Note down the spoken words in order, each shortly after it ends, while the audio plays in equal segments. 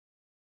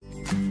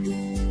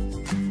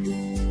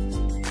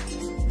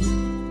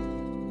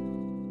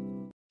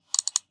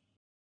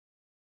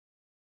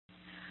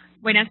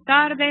Buenas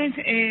tardes,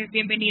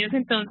 bienvenidos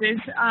entonces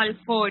al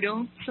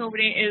foro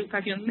sobre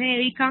educación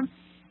médica.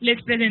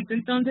 Les presento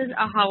entonces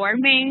a Howard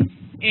Meng.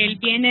 Él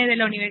viene de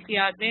la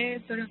Universidad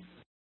de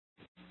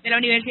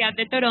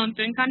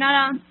Toronto en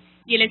Canadá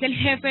y él es el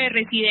jefe de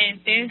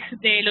residentes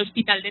del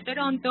Hospital de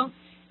Toronto.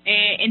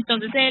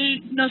 Entonces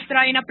él nos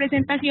trae una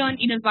presentación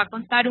y nos va a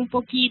contar un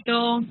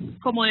poquito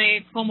como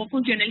de cómo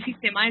funciona el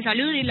sistema de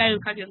salud y la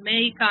educación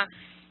médica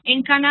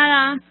en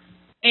Canadá.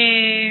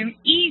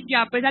 Y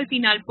ya pues al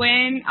final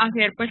pueden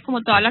hacer pues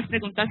como todas las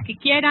preguntas que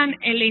quieran.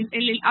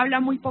 Él habla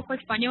muy poco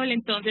español,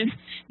 entonces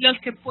los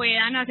que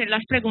puedan hacer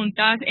las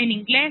preguntas en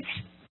inglés,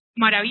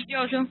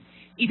 maravilloso,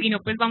 y si no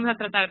pues vamos a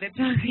tratar de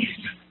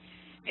traducirlo.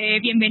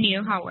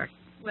 Bienvenido, Howard.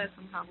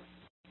 Welcome, Howard.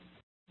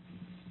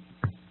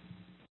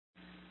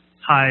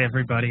 Hi,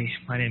 everybody.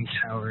 My name's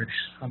Howard.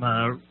 I'm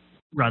a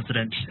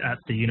resident at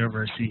the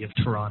University of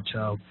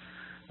Toronto.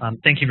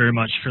 Thank you very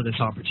much for this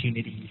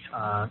opportunity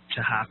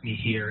to have me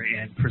here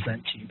and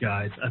present to you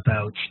guys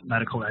about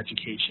medical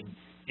education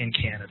in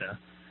Canada.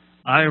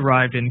 I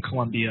arrived in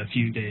Colombia a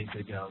few days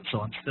ago,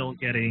 so I'm still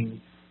getting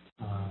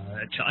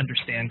to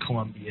understand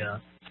Colombia,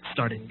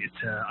 starting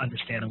to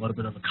understand a little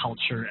bit of the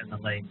culture and the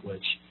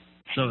language.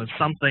 So if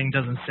something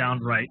doesn't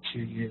sound right to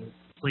you,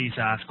 please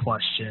ask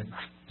questions.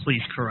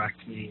 Please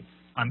correct me.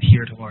 I'm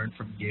here to learn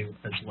from you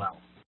as well,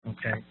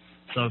 okay?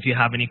 So if you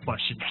have any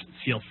questions,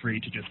 feel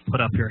free to just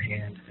put up your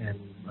hand and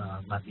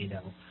let me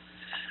know.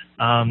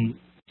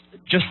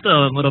 Just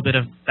a little bit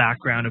of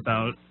background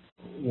about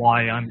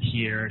why I'm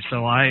here.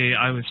 So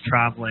I was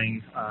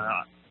traveling.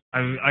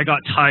 I got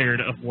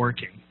tired of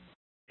working,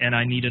 and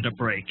I needed a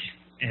break.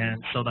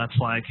 And so that's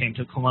why I came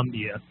to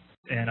Colombia.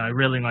 And I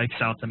really like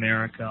South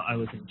America. I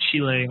was in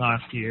Chile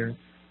last year,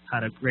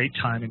 had a great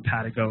time in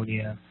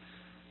Patagonia.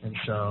 And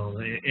so,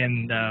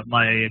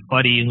 my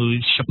buddy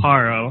Luis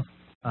Chaparro,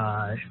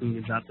 who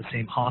is at the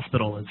same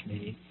hospital as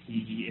me,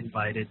 he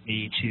invited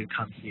me to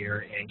come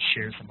here and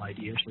share some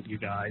ideas with you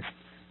guys,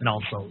 and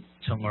also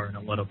to learn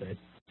a little bit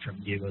from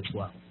you as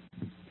well.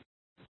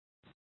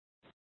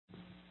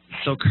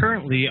 So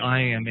currently, I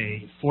am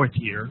a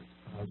fourth-year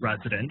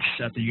resident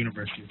at the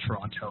University of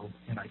Toronto,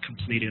 and I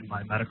completed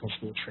my medical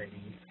school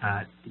training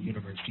at the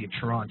University of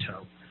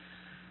Toronto.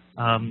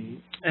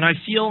 And I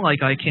feel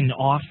like I can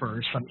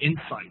offer some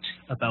insight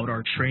about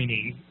our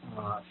training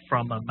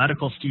from a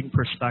medical student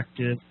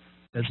perspective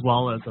as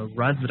well as a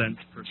resident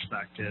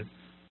perspective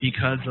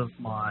because of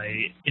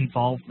my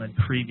involvement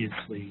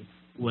previously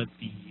with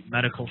the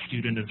medical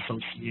student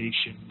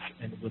associations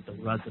and with the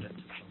resident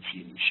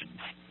associations.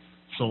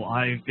 So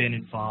I've been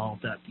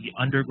involved at the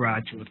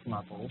undergraduate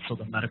level, so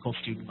the medical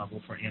student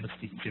level for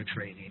anesthesia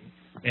training,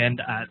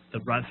 and at the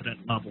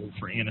resident level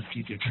for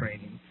anesthesia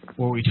training,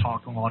 where we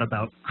talk a lot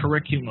about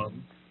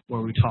curriculum,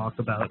 where we talk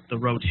about the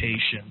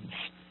rotations,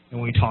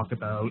 and we talk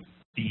about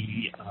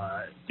the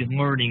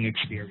learning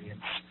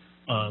experience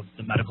of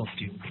the medical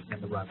students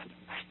and the residents.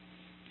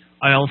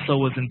 I also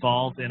was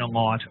involved in a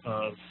lot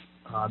of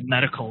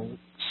medical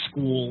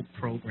school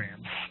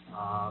programs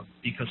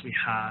because we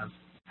have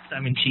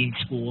 17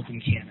 schools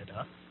in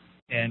Canada,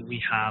 and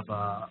we have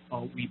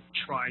we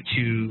try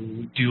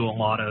to do a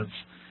lot of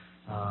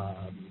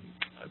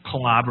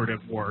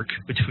collaborative work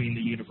between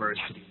the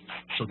universities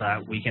so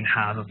that we can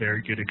have a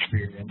very good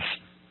experience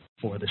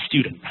for the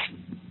students.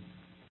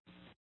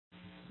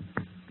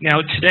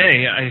 Now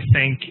today, I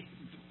think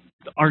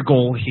our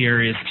goal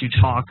here is to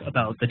talk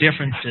about the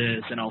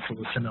differences and also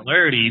the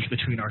similarities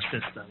between our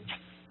systems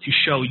to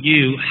show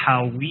you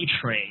how we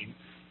train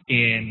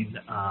in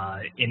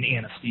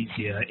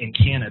anesthesia in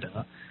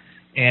Canada,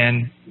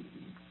 and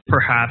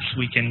perhaps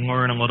we can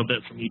learn a little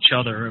bit from each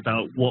other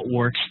about what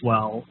works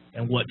well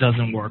and what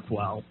doesn't work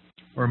well,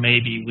 or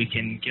maybe we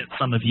can get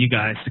some of you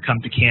guys to come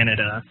to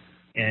Canada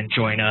and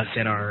join us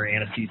in our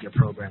anesthesia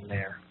program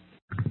there.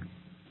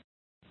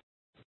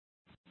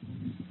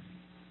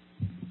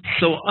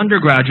 So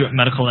undergraduate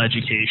medical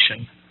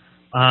education.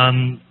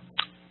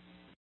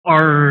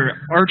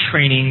 Our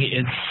training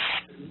is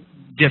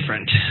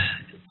different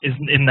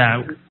in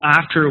that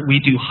after we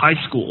do high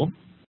school,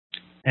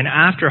 and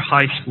after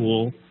high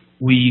school,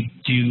 we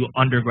do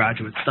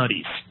undergraduate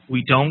studies.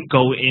 We don't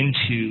go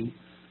into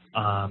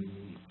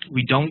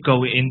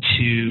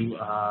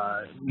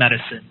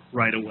medicine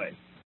right away.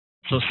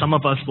 So some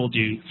of us will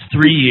do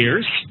 3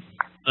 years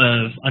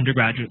of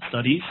undergraduate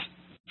studies.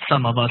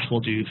 Some of us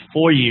will do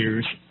 4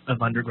 years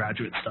of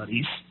undergraduate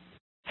studies.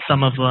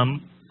 Some of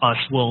us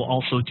will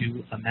also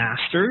do a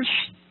master's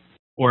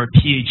or a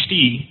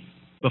PhD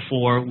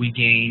before we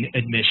gain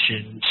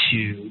admission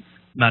to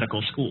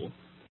medical school.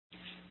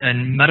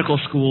 And medical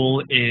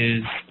school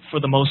is, for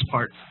the most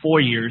part,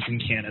 4 years in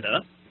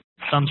Canada.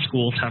 Some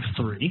schools have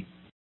 3.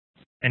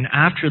 And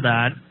after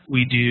that,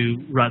 we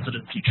do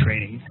residency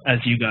training, as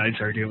you guys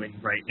are doing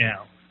right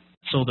now.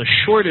 So the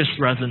shortest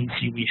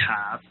residency we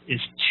have is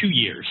 2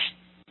 years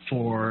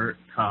for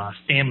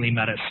family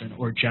medicine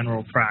or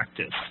general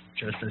practice,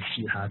 just as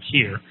you have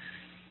here.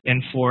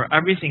 And for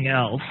everything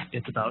else,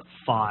 it's about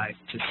 5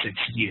 to 6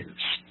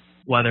 years.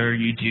 Whether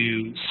you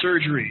do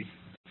surgery,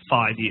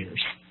 5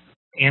 years.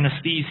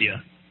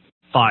 Anesthesia,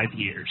 5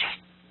 years.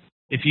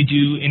 If you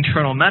do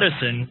internal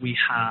medicine, we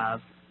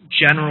have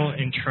general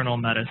internal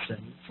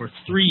medicine for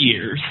 3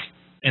 years,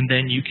 and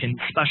then you can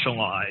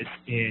specialize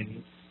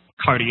in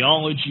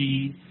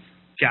cardiology,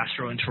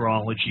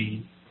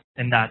 gastroenterology,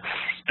 and that's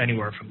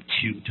anywhere from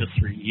 2 to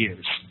 3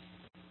 years.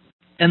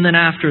 And then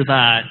after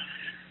that,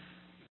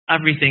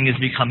 everything is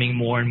becoming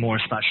more and more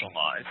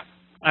specialized.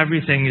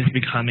 Everything is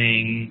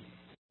becoming,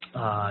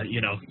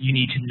 you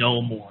need to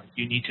know more,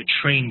 you need to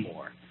train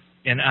more.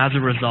 And as a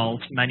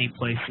result, many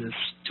places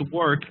to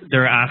work,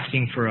 they're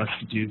asking for us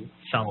to do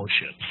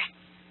fellowships.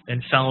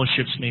 And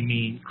fellowships may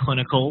mean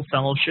clinical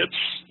fellowships,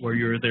 where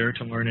you're there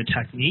to learn a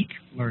technique,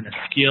 learn a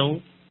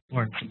skill,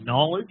 learn some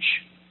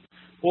knowledge.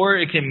 Or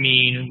it can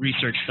mean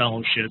research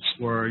fellowships,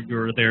 where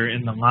you're there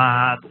in the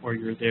lab or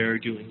you're there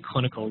doing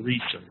clinical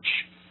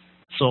research.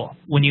 So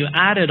when you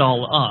add it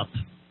all up,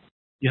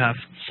 you have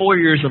 4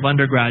 years of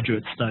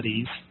undergraduate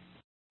studies,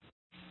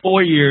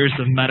 4 years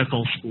of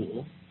medical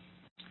school,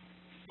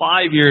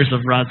 5 years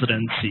of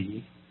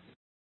residency,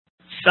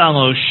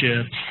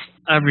 fellowships,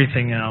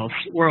 everything else.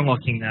 We're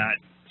looking at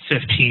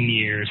 15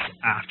 years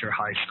after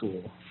high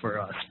school for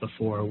us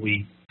before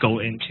we go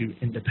into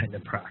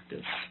independent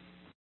practice,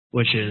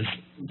 which is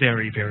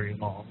very, very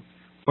long.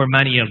 For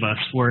many of us,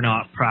 we're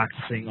not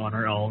practicing on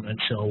our own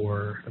until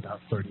we're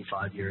about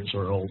 35 years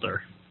or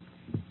older.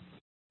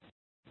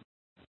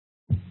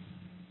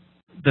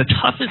 The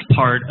toughest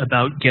part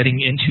about getting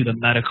into the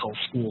medical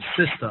school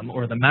system,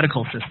 or the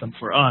medical system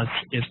for us,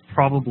 is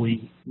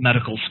probably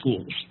medical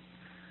schools.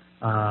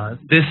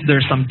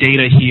 There's some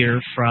data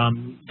here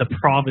from the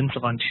province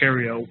of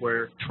Ontario,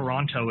 where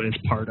Toronto is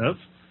part of.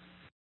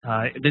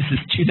 This is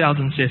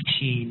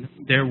 2015.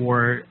 There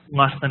were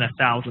less than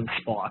 1,000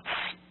 spots,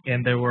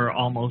 and there were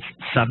almost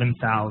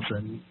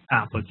 7,000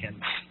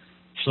 applicants.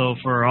 So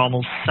for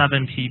almost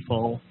 7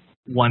 people,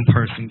 1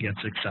 person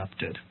gets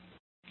accepted.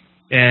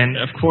 And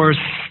of course,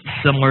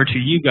 similar to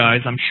you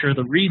guys, I'm sure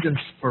the reasons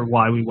for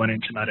why we went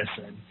into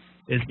medicine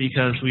is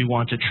because we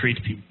want to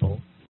treat people.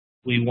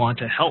 We want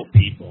to help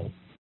people.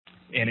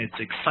 And it's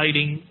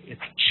exciting, it's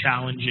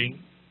challenging.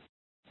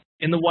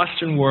 In the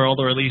Western world,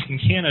 or at least in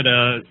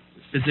Canada,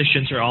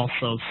 physicians are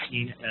also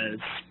seen as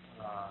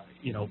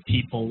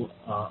people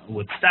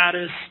with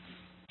status,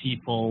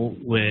 people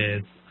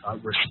with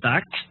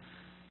respect.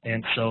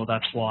 And so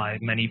that's why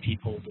many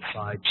people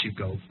decide to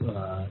go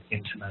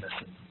into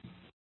medicine.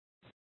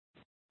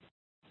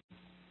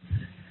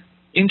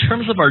 In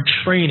terms of our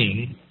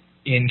training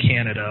in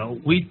Canada,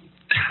 we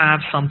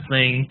have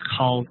something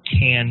called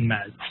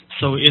CAN-MEDS.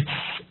 So it's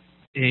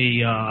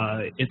a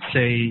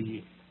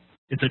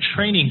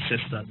training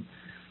system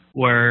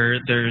where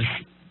there's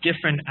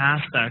different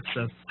aspects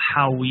of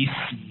how we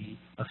see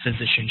a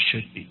physician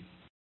should be.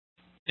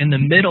 In the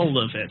middle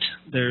of it,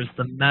 there's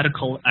the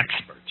medical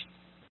expert,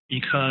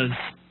 because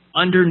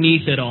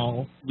underneath it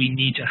all, we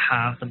need to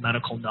have the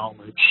medical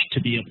knowledge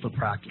to be able to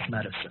practice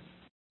medicine.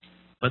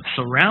 But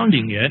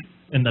surrounding it,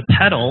 in the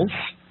petals,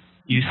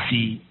 you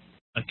see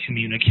a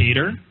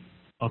communicator,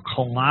 a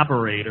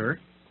collaborator,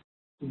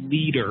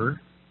 leader,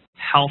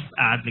 health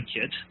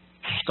advocate,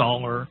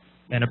 scholar,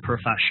 and a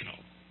professional.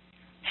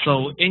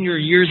 So in your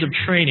years of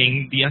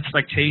training, the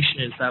expectation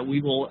is that we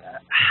will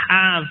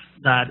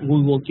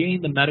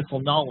gain the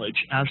medical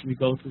knowledge as we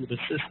go through the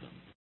system.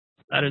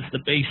 That is the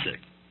basic.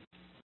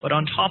 But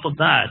on top of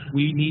that,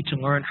 we need to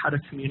learn how to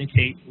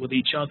communicate with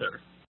each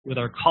other, with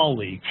our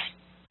colleagues,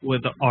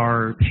 with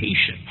our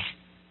patients,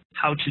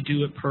 how to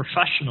do it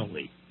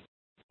professionally,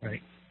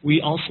 right?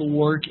 We also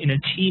work in a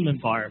team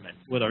environment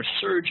with our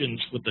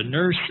surgeons, with the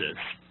nurses,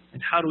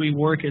 and how do we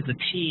work as a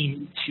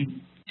team to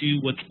do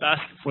what's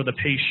best for the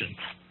patients,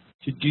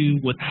 to do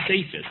what's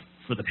safest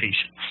for the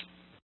patients,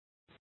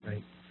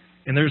 right?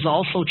 And there's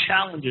also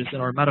challenges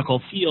in our medical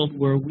field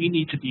where we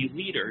need to be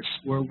leaders,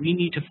 where we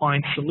need to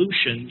find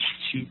solutions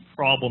to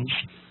problems.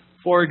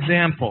 For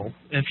example,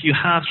 if you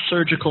have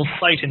surgical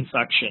site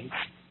infections,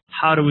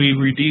 how do we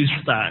reduce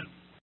that?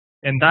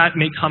 And that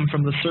may come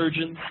from the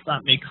surgeons,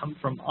 that may come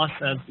from us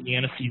as the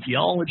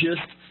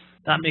anesthesiologists,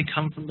 that may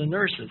come from the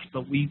nurses,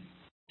 but we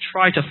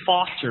try to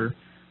foster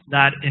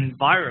that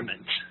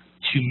environment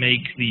to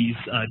make these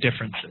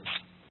differences.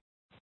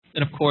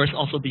 And of course,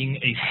 also being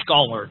a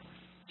scholar,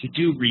 to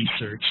do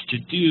research, to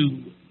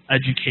do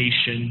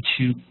education,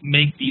 to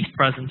make these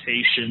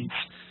presentations,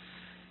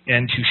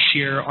 and to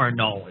share our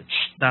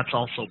knowledge. That's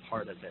also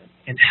part of it.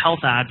 And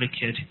health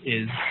advocate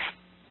is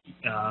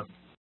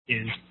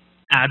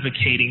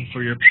advocating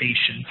for your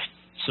patients.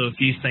 So if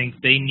you think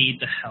they need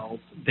the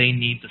help, they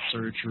need the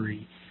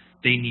surgery,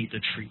 they need the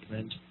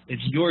treatment,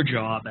 it's your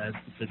job as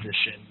the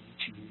physician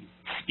to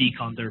speak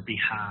on their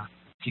behalf,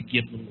 to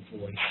give them a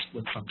voice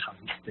when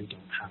sometimes they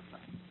don't have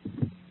that.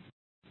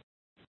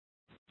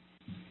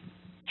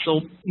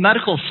 So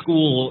medical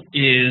school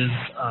is,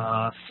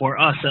 for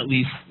us at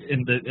least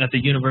at the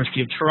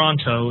University of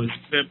Toronto, is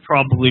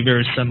probably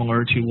very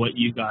similar to what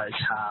you guys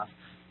have.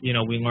 You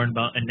know, we learn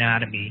about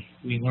anatomy,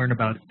 we learn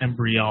about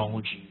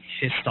embryology,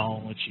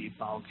 histology,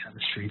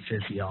 biochemistry,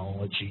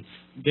 physiology,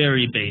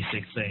 very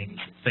basic things,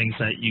 things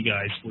that you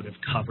guys would have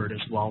covered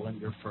as well in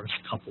your first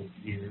couple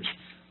of years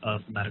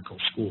of medical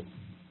school.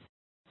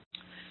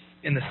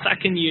 In the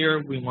second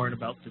year, we learn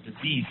about the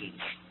diseases.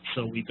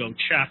 So we go we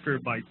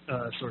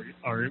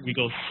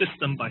go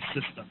system by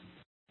system.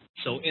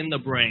 So in the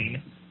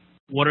brain,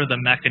 what are the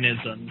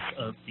mechanisms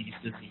of these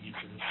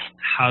diseases?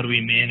 How do we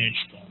manage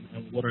them?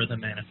 And what are the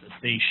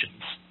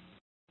manifestations?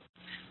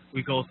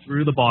 We go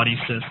through the body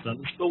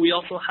systems, but we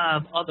also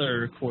have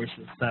other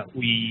courses that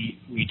we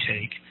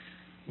take,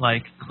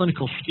 like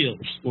clinical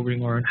skills, where we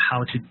learn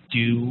how to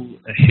do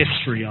a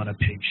history on a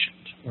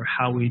patient, or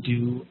how we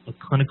do a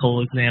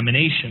clinical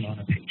examination on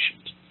a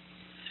patient.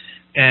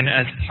 And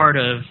as part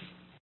of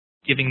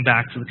giving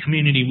back to the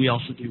community, we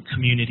also do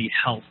community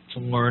health to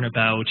learn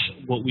about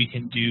what we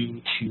can do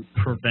to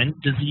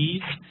prevent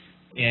disease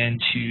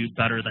and to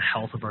better the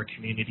health of our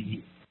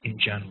community in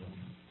general.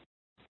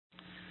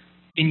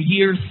 In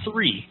year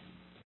 3,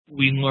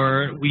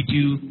 we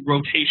do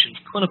rotations,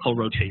 clinical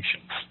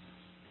rotations,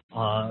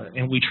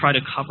 and we try to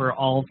cover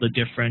all the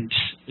different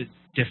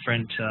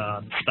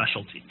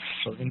specialties.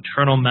 So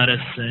internal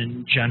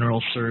medicine,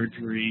 general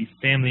surgery,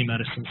 family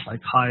medicine,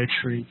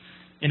 psychiatry,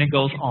 and it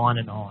goes on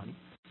and on.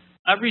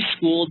 Every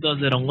school does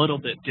it a little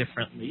bit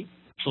differently.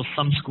 So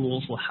some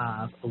schools will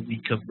have a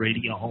week of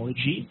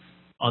radiology.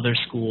 Other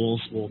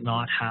schools will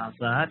not have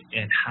that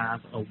and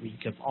have a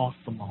week of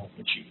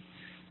ophthalmology.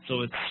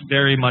 So it's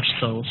very much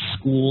so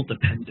school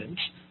dependent.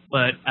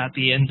 But at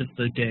the end of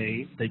the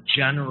day, the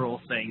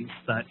general things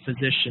that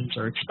physicians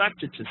are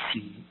expected to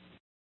see,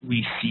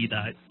 we see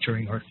that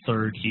during our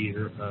third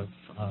year of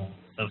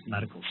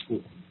medical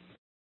school.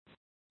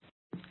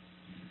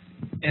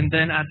 And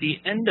then at the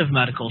end of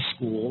medical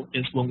school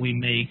is when we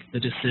make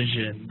the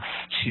decisions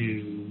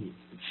to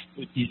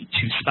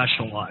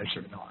specialize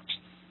or not.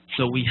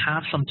 So we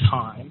have some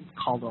time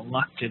called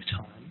elective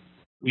time.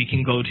 We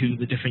can go to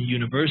the different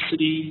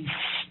universities,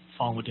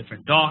 follow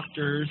different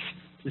doctors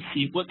to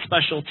see what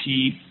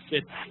specialty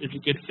is a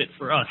good fit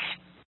for us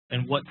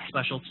and what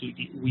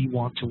specialty we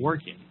want to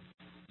work in.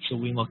 So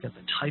we look at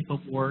the type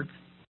of work,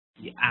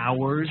 the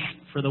hours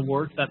for the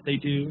work that they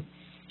do.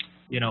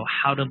 You know,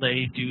 how do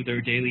they do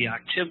their daily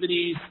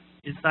activities?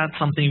 Is that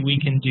something we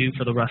can do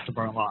for the rest of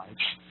our lives?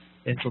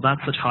 And so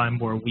that's the time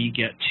where we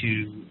get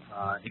to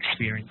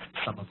experience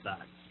some of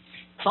that.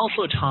 It's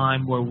also a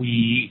time where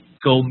we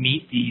go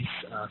meet these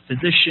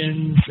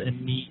physicians and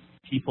meet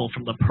people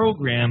from the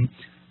program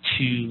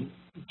to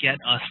get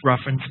us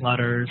reference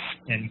letters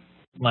and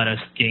let us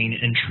gain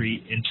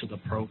entry into the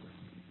program.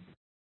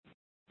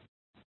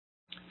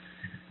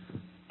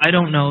 I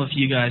don't know if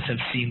you guys have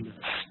seen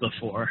this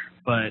before,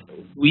 but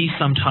we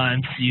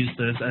sometimes use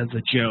this as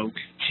a joke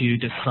to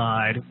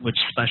decide which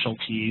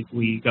specialty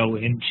we go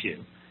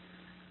into.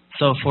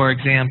 So for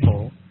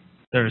example,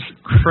 there's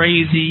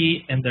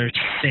crazy and there's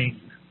sane,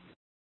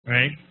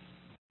 right?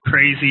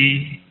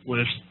 Crazy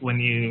was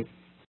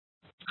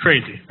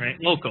crazy, right?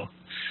 Local.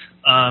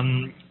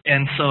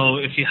 And so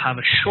if you have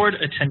a short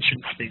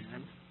attention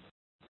span,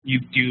 you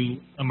do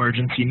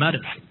emergency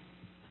medicine,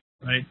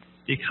 right?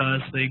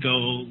 Because they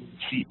go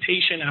see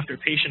patient after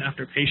patient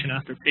after patient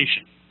after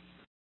patient.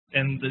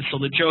 And so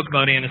the joke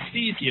about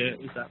anesthesia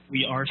is that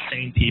we are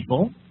sane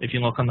people. If you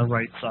look on the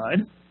right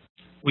side,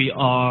 we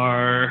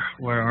are,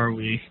 where are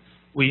we?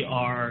 We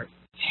are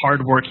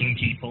hardworking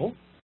people,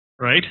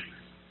 right?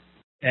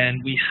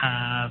 And we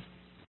have,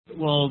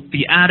 well,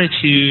 the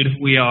attitude,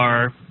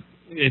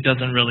 it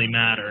doesn't really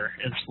matter,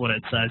 is what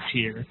it says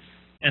here.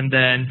 And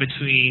then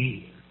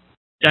between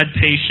dead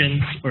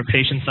patients or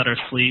patients that are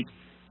asleep,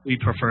 we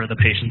prefer the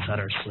patients that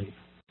are asleep.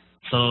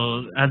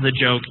 So as a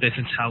joke, this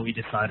is how we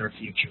decide our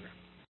future.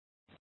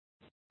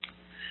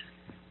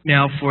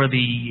 Now for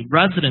the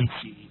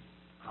residency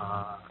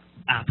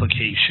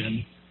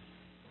application,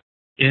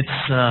 it's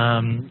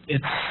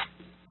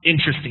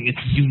interesting, it's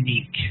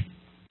unique.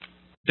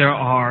 There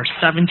are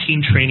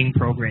 17 training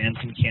programs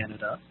in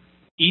Canada.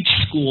 Each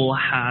school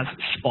has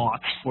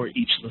spots for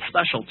each of the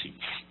specialties.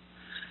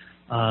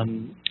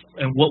 And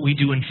what we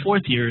do in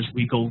fourth year is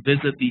we go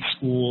visit these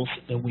schools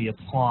and we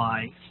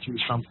apply through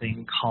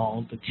something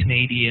called the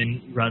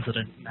Canadian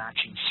Resident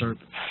Matching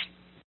Service.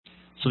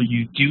 So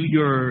you do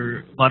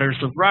your letters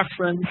of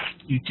reference,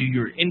 you do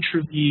your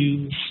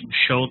interviews, you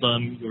show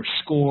them your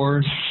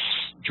scores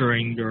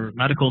during your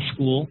medical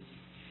school,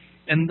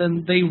 and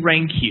then they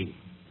rank you.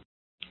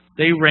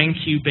 They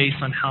rank you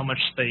based on how much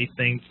they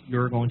think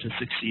you're going to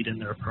succeed in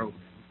their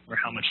program or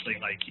how much they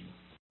like you.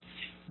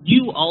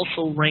 You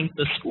also rank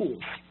the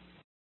schools.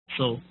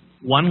 So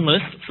one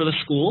list for the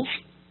schools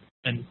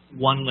and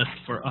one list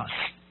for us.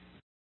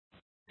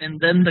 And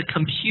then the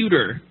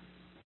computer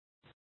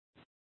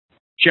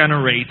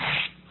generates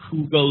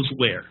who goes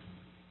where.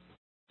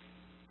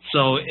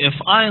 So if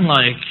I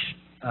like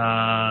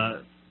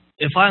the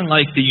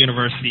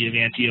University of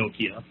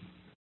Antioquia,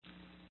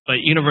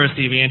 but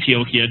University of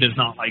Antioquia does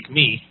not like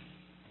me,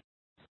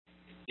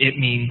 it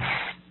means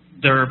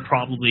they're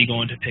probably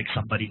going to pick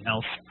somebody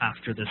else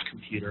after this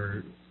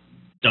computer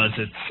does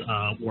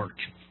its work.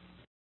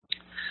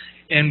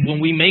 And when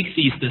we make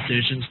these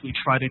decisions, we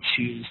try to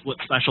choose what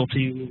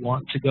specialty we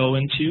want to go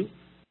into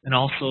and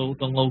also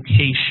the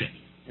location.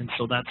 And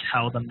so that's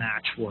how the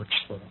match works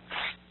for us.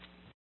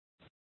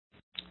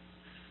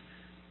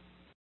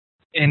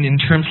 And in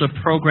terms of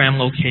program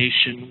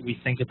location, we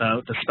think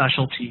about the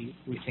specialty,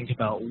 we think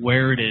about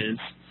where it is.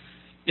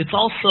 It's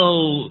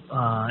also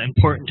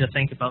important to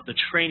think about the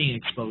training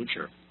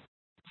exposure.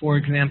 For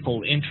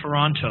example, in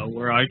Toronto,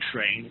 where I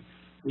train,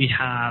 we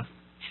have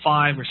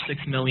 5 or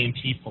 6 million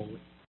people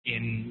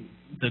in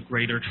the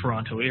greater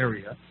Toronto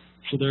area.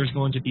 So there's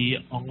going to be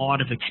a lot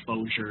of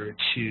exposure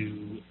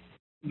to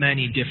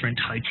many different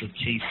types of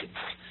cases.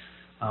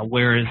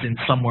 Whereas in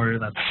somewhere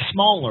that's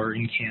smaller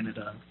in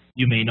Canada,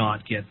 you may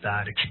not get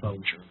that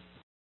exposure.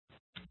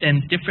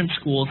 And different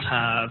schools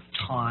have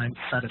time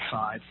set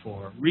aside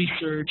for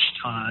research,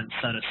 time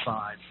set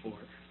aside for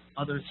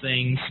other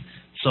things.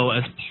 So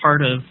as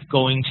part of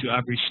going to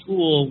every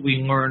school, we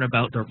learn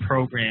about their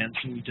programs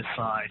and we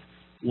decide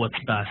what's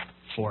best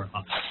for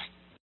us.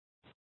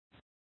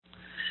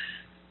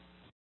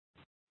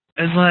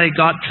 As I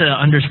got to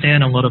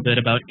understand a little bit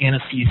about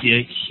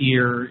anesthesia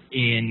here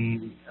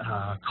in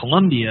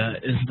Columbia,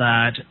 is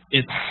that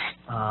it's,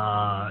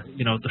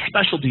 the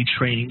specialty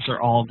trainings are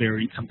all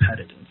very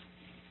competitive.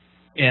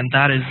 And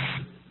that is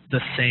the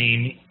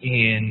same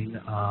in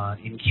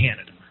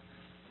Canada.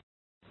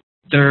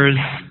 There's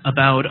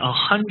about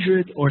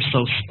 100 or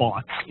so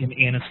spots in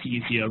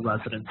anesthesia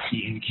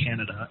residency in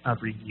Canada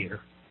every year.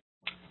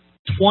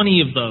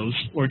 20 of those,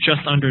 or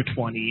just under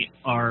 20,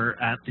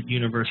 are at the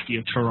University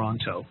of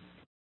Toronto.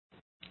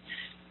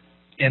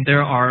 And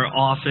there are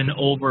often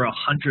over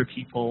 100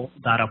 people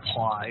that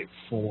apply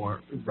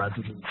for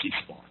residency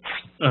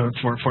spots,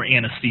 for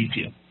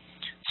anesthesia.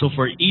 So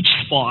for each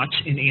spot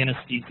in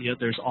anesthesia,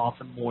 there's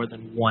often more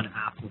than one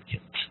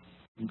applicant.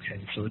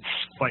 Okay, so it's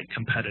quite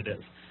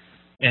competitive.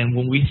 And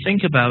when we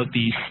think about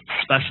these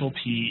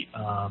specialty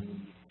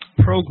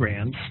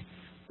programs,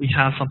 we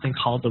have something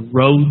called the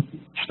road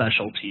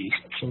specialties.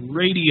 So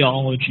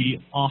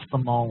radiology,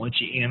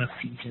 ophthalmology,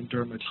 anesthesia, and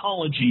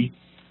dermatology,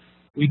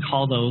 we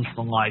call those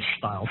the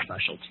lifestyle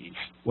specialties,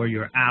 where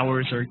your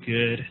hours are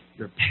good,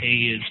 your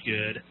pay is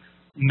good.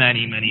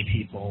 Many, many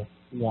people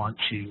want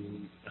to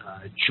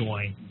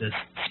join this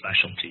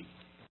specialty.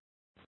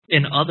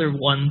 In other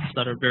ones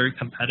that are very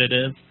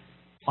competitive,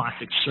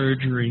 plastic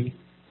surgery,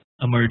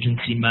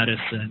 emergency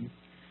medicine,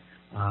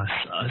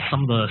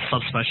 some of the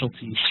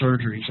subspecialty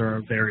surgeries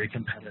are very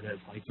competitive,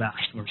 like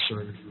vascular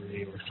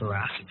surgery or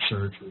thoracic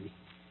surgery.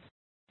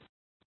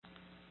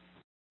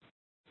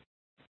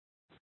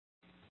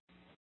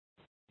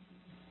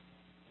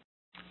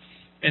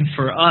 And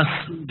for us,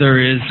 there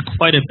is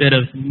quite a bit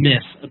of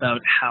myth about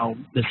how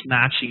this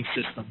matching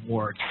system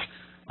works,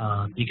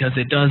 because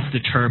it does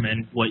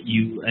determine what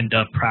you end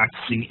up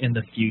practicing in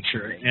the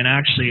future. And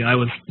actually, I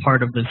was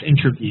part of this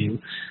interview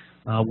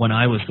when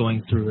I was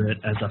going through it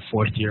as a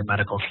fourth-year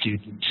medical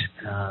student,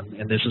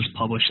 and this was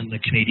published in the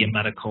Canadian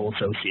Medical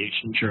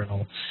Association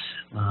Journal,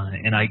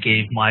 and I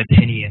gave my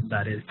opinion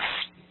that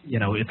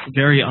it's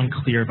very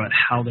unclear about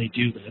how they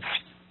do this,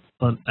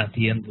 but at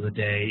the end of the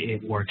day,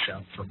 it works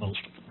out for most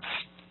of us.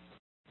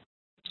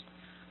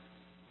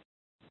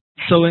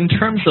 So in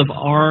terms of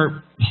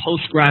our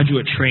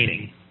postgraduate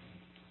training,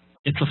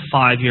 it's a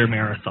 5-year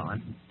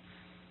marathon.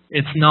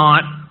 It's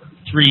not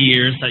 3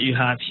 years that you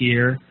have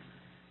here,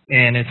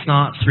 and it's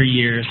not 3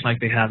 years like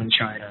they have in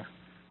China.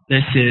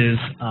 This is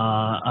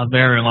a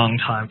very long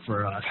time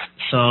for us,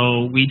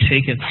 so we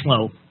take it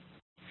slow.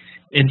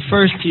 In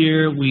first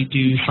year, we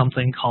do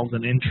something called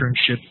an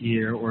internship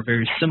year, or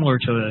very similar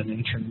to an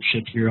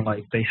internship year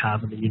like they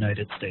have in the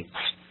United States.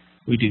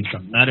 We do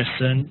some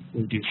medicine,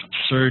 we do some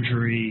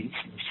surgery,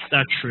 some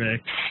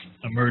obstetrics,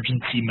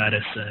 emergency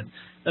medicine,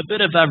 a bit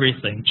of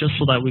everything, just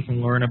so that we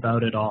can learn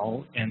about it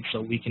all, and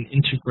so we can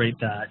integrate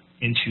that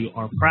into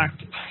our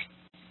practice.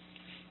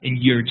 In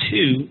year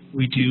 2,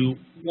 we do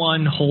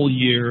 1 whole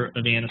year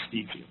of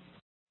anesthesia,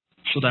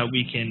 so that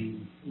we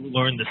can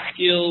learn the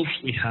skills,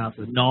 we have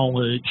the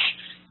knowledge,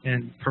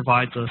 and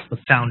provides us the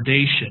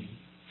foundation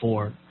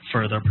for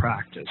further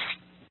practice.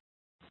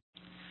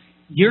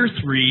 Year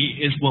 3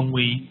 is when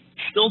we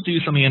still do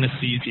some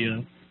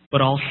anesthesia,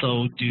 but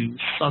also do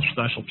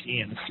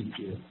subspecialty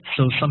anesthesia.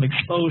 So some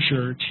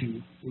exposure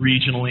to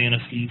regional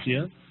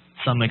anesthesia,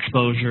 some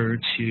exposure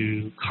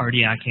to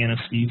cardiac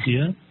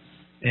anesthesia,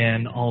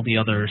 and all the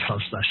other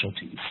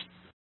subspecialties.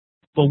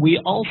 But we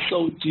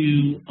also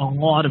do a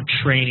lot of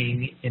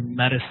training in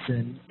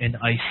medicine and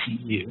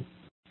ICU.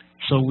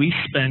 So we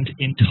spend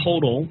in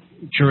total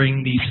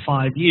during these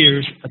 5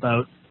 years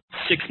about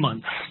 6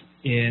 months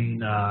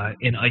in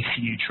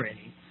ICU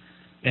training.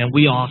 And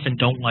we often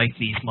don't like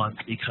these months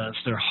because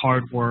they're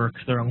hard work,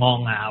 they're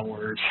long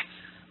hours,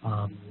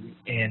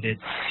 and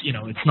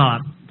it's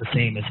not the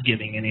same as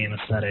giving an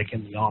anesthetic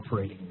in the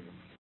operating room.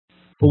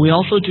 But we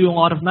also do a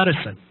lot of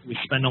medicine. We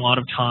spend a lot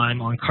of time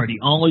on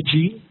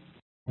cardiology,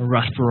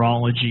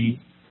 respirology,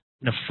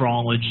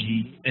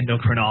 nephrology,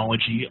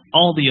 endocrinology,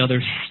 all the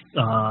other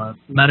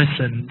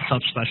medicine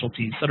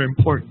subspecialties that are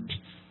important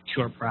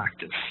to our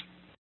practice.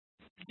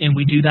 And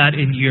we do that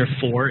in year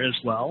 4 as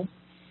well.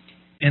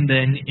 And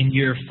then in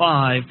year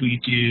 5, we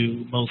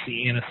do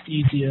mostly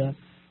anesthesia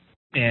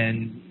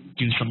and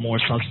do some more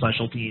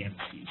subspecialty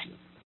anesthesia.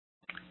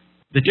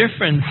 The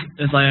difference,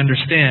 as I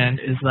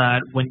understand, is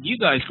that when you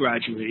guys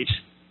graduate,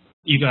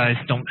 you guys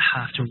don't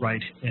have to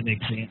write an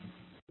exam.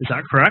 Is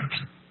that correct?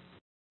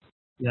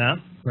 Yeah,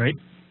 right?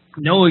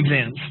 No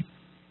exams.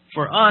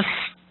 For us,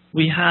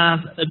 we have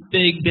a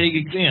big, big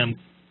exam.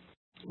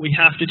 We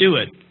have to do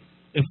it.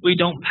 If we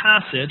don't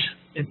pass it,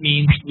 it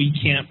means we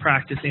can't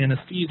practice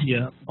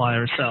anesthesia by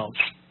ourselves.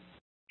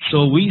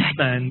 So we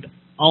spend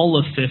all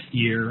of 5th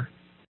year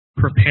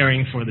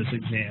preparing for this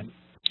exam.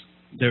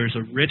 There's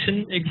a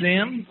written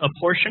exam, a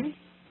portion,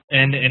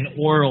 and an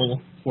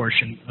oral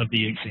portion of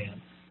the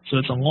exam. So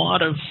it's a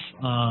lot of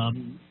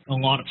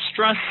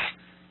stress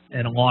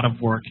and a lot of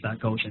work that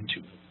goes into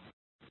it.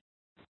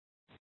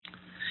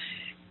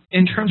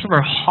 In terms of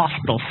our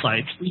hospital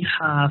sites, we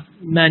have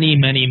many,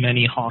 many,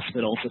 many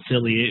hospitals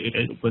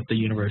affiliated with the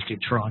University of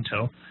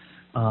Toronto.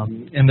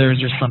 And there's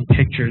just some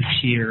pictures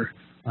here.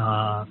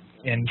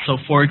 And so,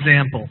 for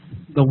example,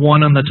 the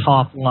one on the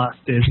top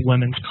left is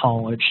Women's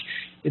College.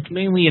 It's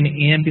mainly an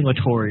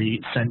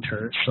ambulatory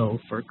center. So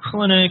for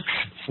clinics,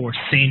 for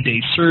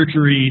same-day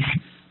surgeries,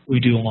 we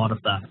do a lot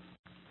of that.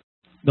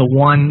 The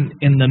one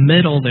in the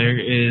middle there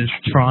is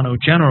Toronto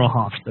General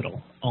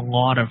Hospital. A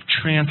lot of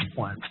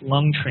transplants,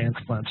 lung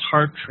transplants,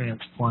 heart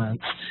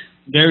transplants,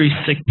 very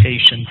sick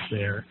patients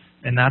there.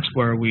 And that's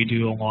where we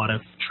do a lot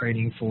of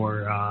training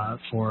for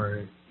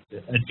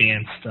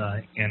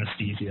advanced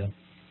anesthesia.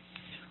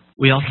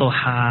 We also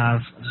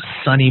have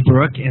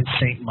Sunnybrook and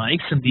St.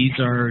 Mike's, and these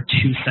are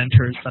 2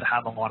 centers that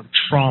have a lot of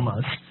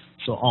traumas.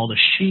 So all the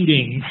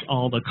shootings,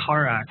 all the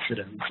car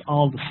accidents,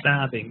 all the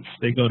stabbings,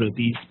 they go to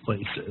these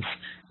places,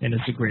 and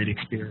it's a great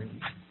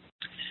experience.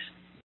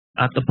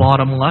 At the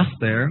bottom left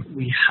there,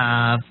 we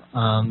have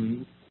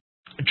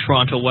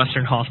Toronto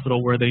Western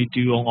Hospital, where they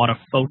do a lot of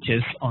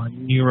focus on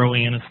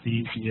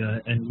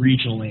neuroanesthesia and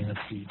regional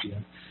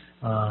anesthesia.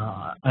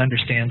 I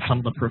understand some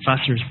of the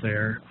professors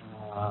there,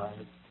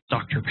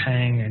 Dr.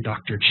 Peng and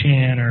Dr.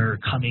 Chan, are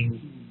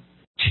coming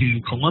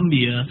to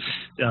Columbia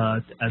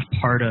as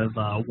part of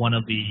one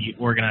of the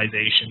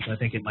organizations. I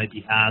think it might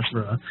be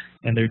ASRA,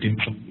 and they're doing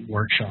some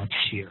workshops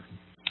here.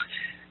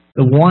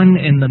 The one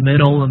in the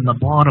middle and the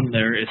bottom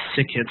there is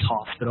Sick Kids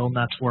Hospital, and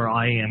that's where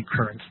I am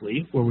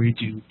currently, where we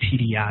do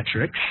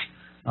pediatrics.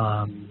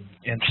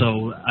 And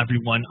so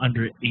everyone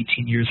under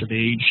 18 years of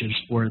age is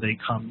where they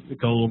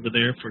go over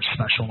there for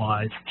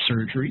specialized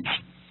surgeries.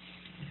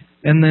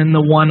 And then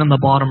the one on the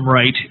bottom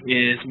right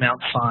is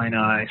Mount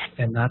Sinai,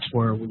 and that's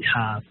where we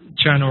have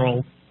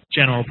general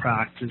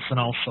practice and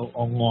also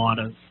a lot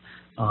of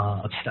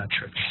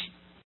obstetrics.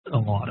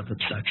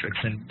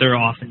 And they're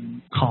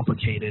often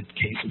complicated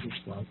cases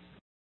as well.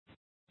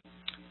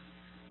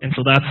 And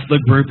so that's the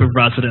group of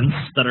residents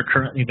that are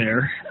currently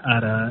there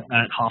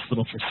at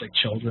Hospital for Sick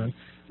Children.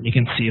 And you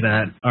can see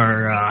that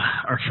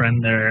our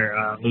friend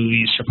there,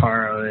 Louise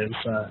Chaparro, is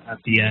at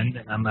the end,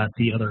 and I'm at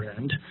the other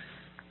end.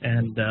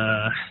 And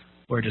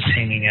we're just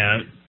hanging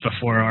out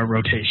before our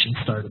rotation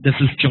started. This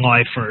is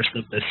July 1st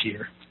of this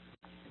year.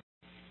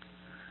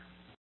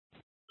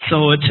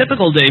 So a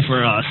typical day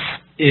for us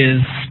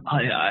is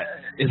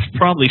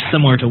probably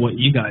similar to what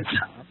you guys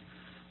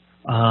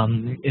have.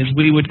 Is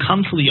we would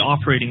come to the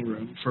operating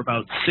room for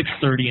about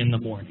 6:30 in the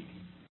morning.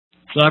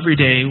 So every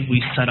day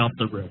we set up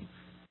the room.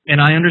 And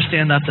I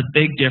understand that's a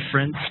big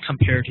difference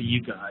compared to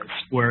you guys,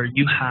 where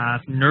you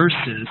have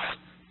nurses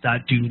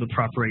that do the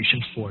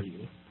preparations for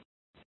you.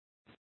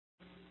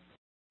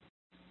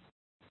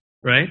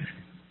 Right?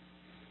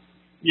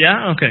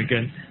 Yeah? Okay,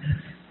 good.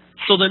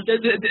 So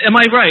am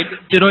I right?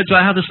 Do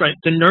I have this right?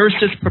 The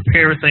nurses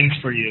prepare things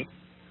for you.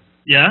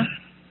 Yeah?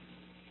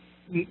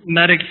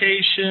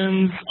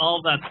 Medications,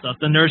 all that stuff.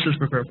 The nurses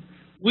prepare.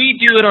 We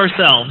do it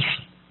ourselves.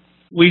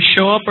 We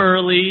show up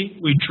early.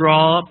 We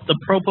draw up the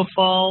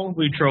propofol.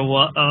 We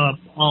draw up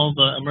all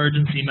the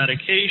emergency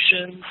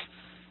medications.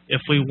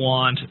 If we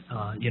want,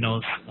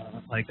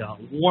 like a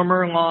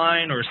warmer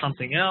line or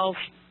something else,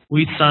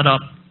 we set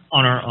up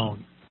on our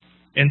own.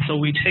 And so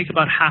we take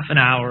about half an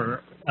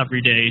hour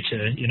every day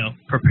to,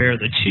 prepare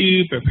the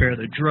tube, prepare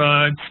the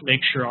drugs,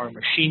 make sure our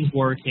machine's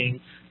working,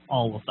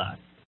 all of that.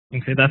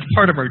 Okay, that's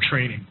part of our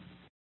training.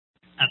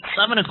 At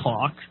 7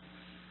 o'clock,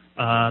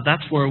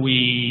 that's where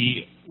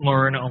we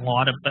learn a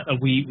lot of,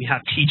 we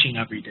have teaching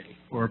every day,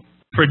 or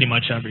pretty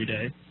much every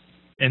day.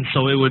 And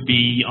so it would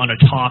be on a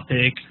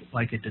topic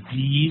like a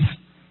disease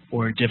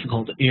or a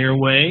difficult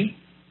airway,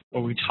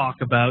 or we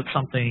talk about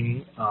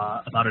something,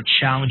 about a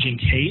challenging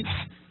case,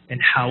 and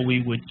how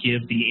we would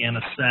give the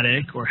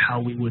anesthetic or how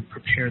we would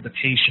prepare the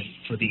patient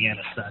for the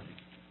anesthetic.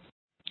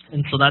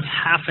 And so that's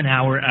half an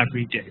hour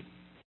every day.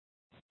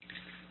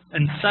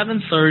 And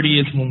 7:30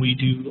 is when we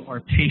do our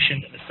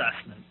patient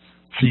assessment.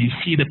 So you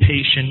see the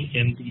patient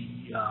in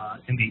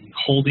the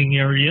holding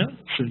area,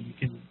 so you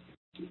can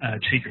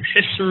take your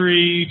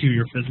history, do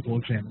your physical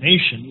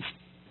examinations.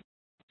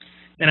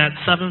 And at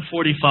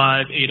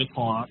 7:45, 8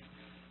 o'clock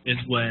is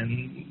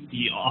when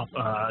the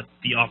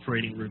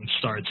operating room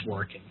starts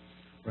working,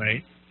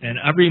 right? And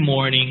every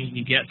morning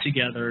we get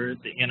together,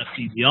 the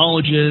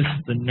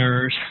anesthesiologist, the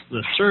nurse,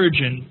 the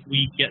surgeon,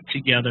 we get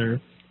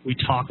together, we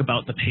talk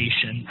about the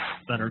patients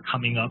that are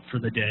coming up for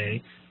the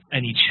day,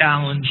 any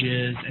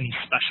challenges, any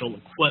special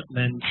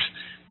equipment,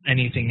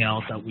 anything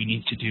else that we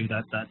need to do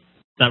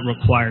that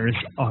requires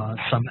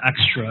some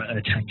extra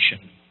attention.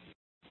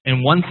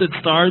 And once it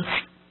starts,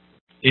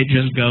 it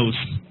just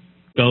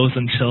goes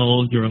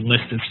until your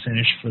list is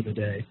finished for the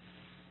day.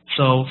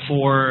 So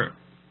for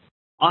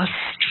us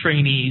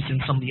trainees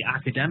in some of the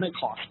academic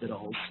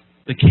hospitals,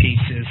 the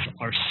cases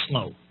are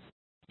slow.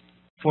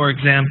 For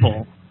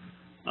example,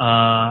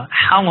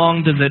 how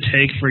long does it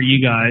take for you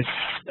guys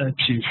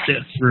to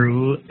sit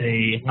through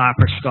a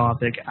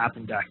laparoscopic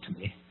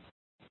appendectomy?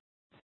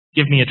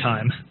 Give me a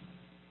time.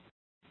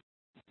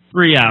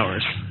 3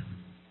 hours.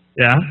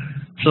 Yeah?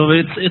 So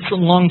it's a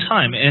long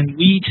time. And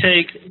we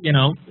take,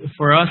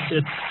 for us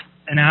it's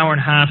an hour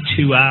and a half,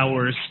 2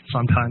 hours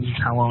sometimes is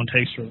how long it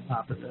takes for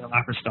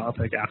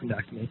laparoscopic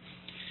appendectomy.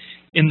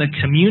 In the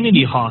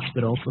community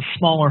hospitals, the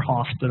smaller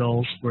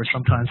hospitals where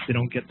sometimes they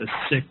don't get the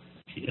sick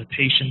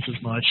patients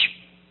as much,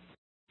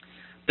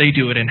 they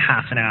do it in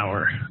half an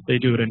hour. They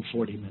do it in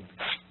 40 minutes,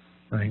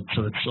 right?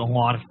 So it's a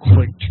lot of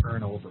quick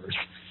turnovers.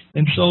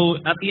 And so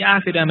at the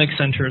academic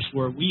centers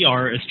where we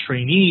are as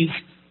trainees,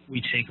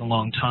 we take a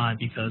long time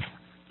because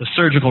the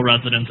surgical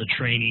resident's a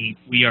trainee,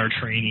 we are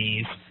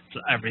trainees, so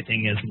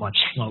everything is much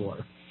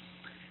slower.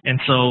 And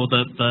so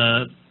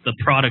the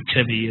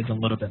productivity is a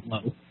little bit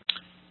low.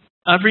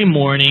 Every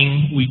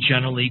morning, we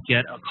generally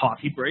get a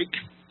coffee break.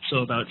 So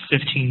about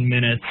 15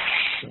 minutes,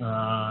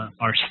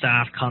 our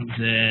staff comes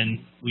in,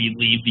 we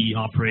leave the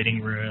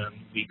operating room,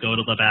 we go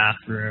to the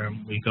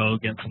bathroom, we go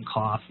get some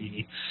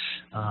coffee,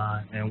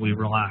 and we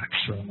relax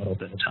for a little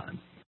bit of time.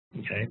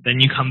 Okay, then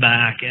you come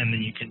back and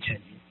then you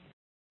continue.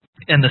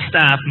 And the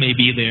staff may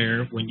be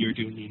there when you're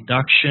doing the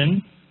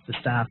induction, the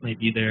staff may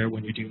be there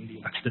when you're doing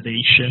the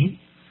extubation,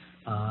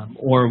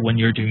 or when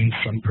you're doing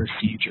some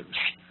procedures.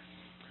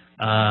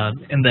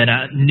 And then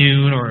at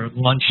noon or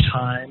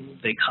lunchtime,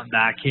 they come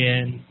back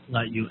in,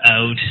 let you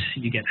out.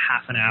 You get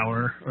half an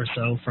hour or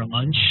so for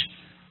lunch,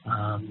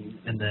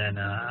 and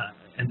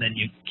then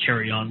you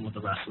carry on with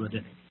the rest of the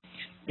day.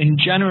 And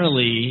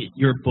generally,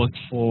 you're booked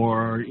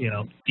for,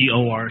 the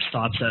OR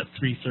stops at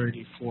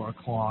 3:30, 4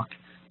 o'clock.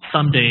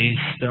 Some days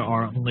there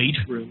are late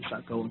rooms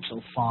that go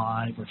until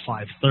 5 or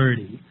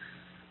 5:30.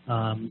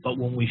 But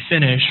when we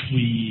finish,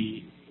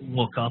 we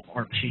look up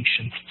our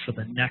patients for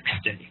the next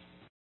day.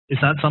 Is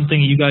that something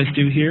you guys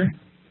do here?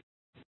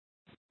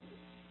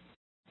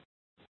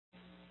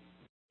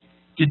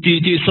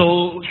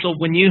 So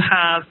when you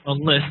have a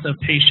list of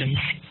patients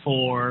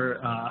for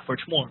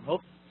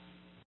tomorrow,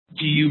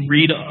 do you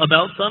read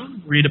about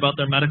them? Read about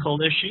their medical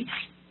issues?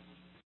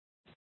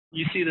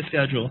 You see the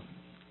schedule,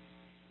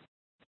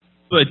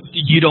 but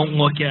you don't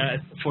look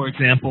at, for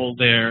example,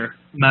 their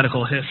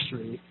medical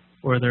history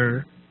or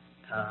their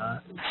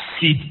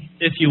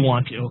if you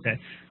want to. Okay.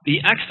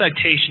 The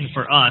expectation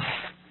for us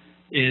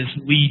is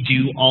we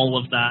do all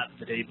of that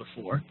the day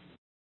before.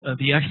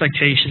 The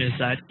expectation is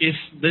that if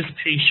this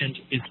patient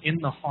is in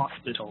the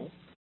hospital,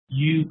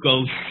 you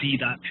go see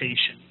that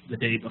patient the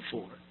day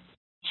before.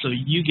 So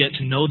you get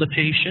to know the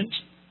patient,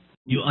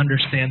 you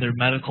understand their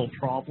medical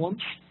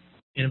problems,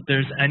 and if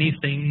there's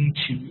anything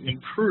to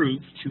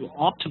improve, to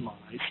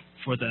optimize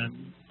for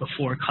them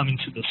before coming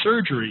to the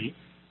surgery,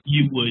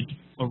 you would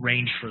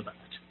arrange for that.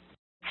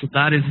 So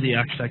that is the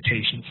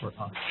expectation for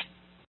us.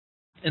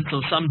 And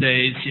so some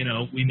days,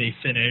 we may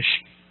finish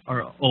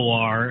our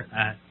OR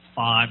at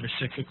 5 or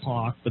 6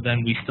 o'clock, but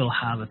then we still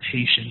have a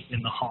patient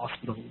in the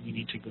hospital we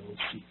need to go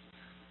see.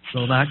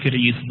 So that could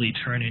easily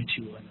turn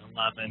into an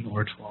 11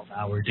 or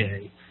 12-hour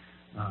day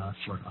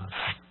for us,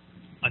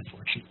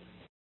 unfortunately.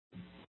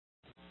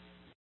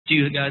 Do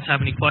you guys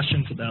have any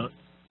questions about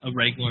a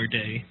regular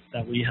day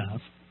that we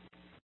have?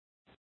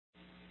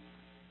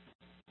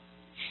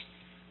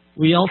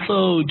 We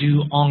also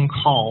do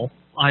on-call.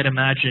 I'd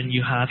imagine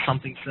you have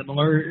something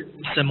similar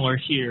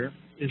here,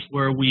 is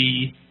where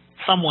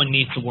someone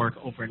needs to work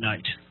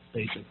overnight,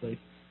 basically.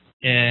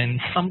 And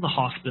some of the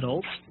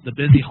hospitals, the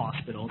busy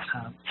hospitals,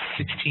 have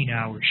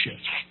 16-hour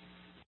shifts,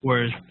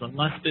 whereas the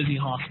less busy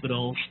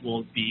hospitals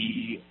will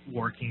be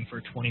working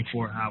for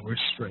 24 hours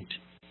straight.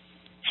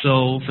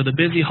 So for the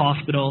busy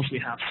hospitals, we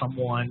have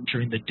someone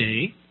during the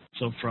day,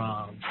 so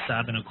from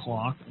 7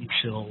 o'clock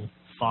until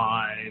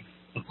 5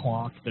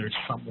 o'clock, there's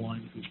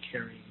someone who's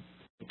carrying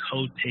the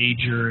code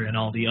pager and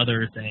all the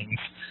other things.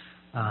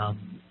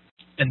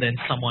 And then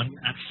someone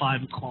at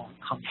 5 o'clock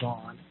comes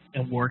on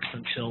and works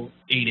until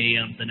 8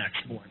 a.m. the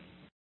next morning,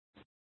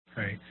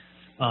 right?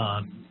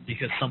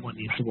 Because someone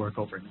needs to work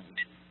overnight.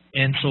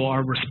 And so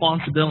our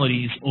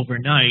responsibilities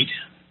overnight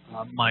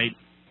might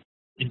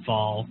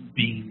involve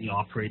being in the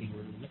operating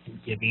room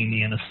and giving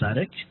the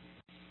anesthetic.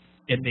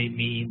 It may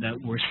mean that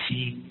we're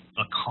seeing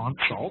a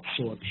consult,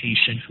 so a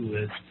patient who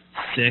is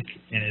sick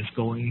and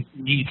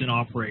needs an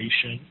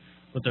operation,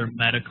 but they're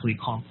medically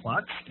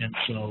complex, and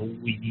so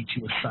we need to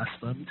assess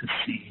them to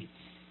see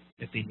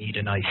if they need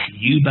an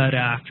ICU bed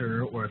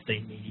after, or if they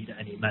need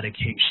any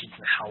medications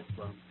to help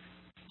them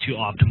to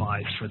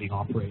optimize for the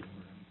operating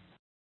room.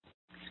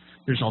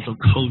 There's also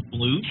code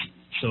blues,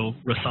 so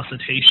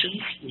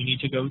resuscitations we need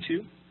to go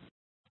to.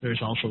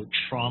 There's also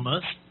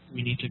traumas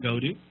we need to go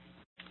to.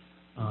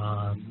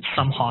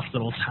 Some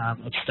hospitals have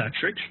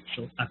obstetrics,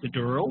 so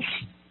epidurals,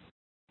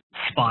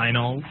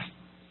 spinals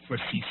for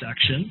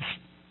C-sections.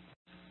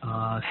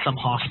 Some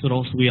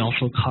hospitals, we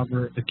also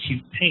cover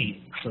acute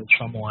pain. So if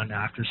someone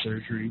after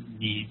surgery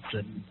needs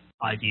an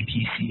IV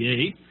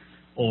PCA,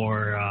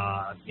 or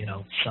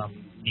some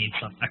need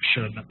some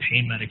extra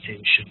pain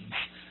medications,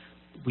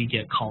 we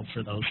get called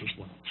for those as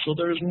well. So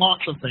there's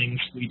lots of things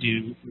we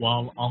do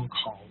while on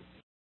call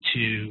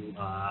to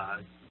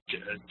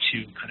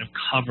kind of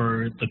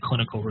cover the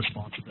clinical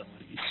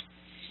responsibilities.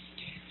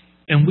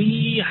 And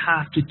we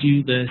have to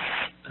do this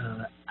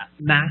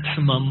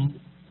maximum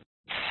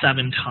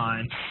 7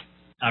 times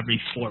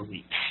every 4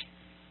 weeks.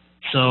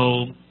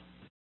 So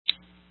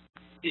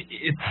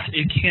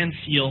it can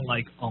feel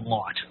like a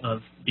lot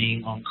of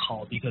being on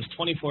call, because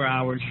 24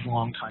 hours is a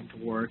long time to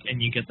work,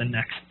 and you get the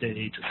next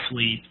day to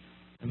sleep,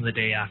 and the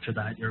day after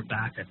that you're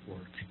back at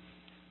work.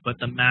 But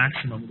the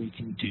maximum we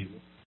can do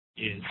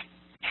is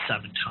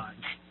 7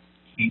 times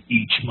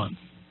each month,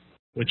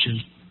 which is,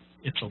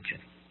 it's okay.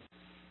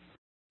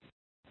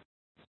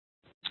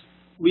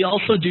 We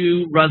also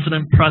do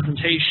resident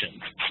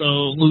presentations.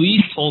 So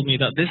Louise told me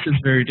that this is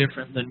very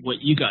different than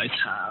what you guys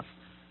have.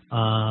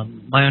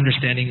 My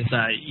understanding is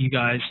that you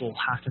guys will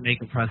have to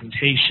make a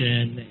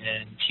presentation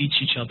and teach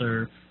each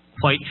other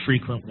quite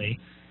frequently.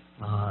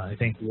 I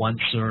think once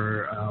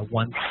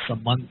a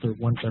month or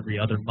once every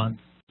other month.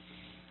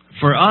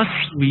 For us,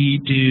 we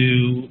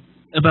do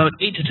about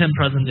 8 to 10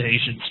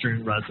 presentations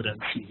during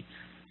residency.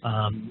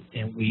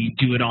 And we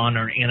do it on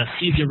our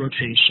anesthesia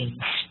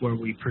rotations, where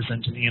we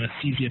present an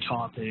anesthesia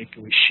topic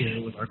and we share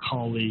with our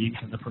colleagues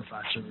and the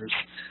professors.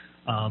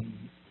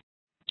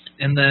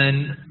 And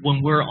then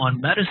when we're on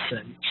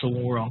medicine, so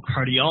when we're on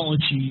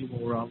cardiology,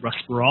 when we're on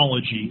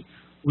respirology,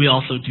 we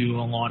also do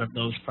a lot of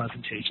those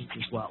presentations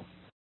as well.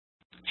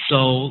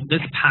 So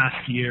this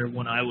past year,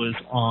 when I was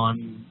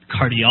on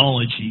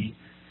cardiology,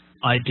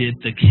 I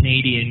did the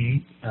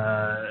Canadian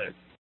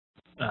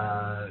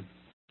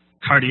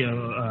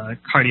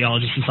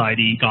Cardiology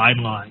Society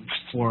guidelines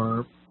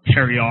for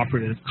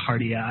perioperative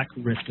cardiac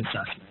risk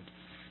assessment.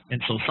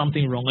 And so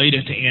something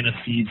related to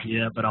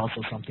anesthesia, but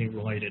also something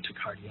related to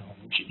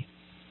cardiology.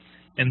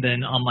 And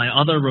then on my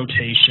other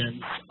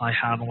rotations, I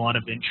have a lot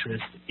of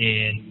interest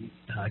in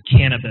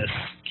cannabis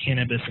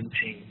and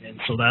pain. And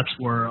so that's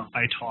where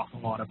I talk a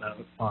lot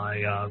about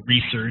my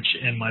research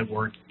and my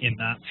work in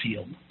that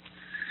field.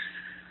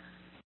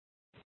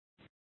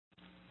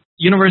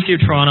 University of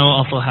Toronto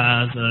also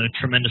has a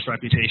tremendous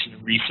reputation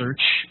in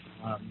research.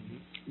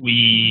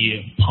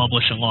 We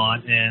publish a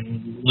lot,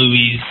 and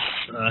Louise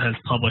has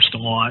published a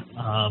lot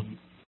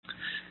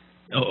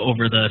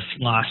over the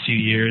last few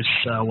years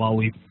while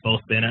we've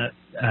both been at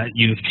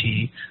U of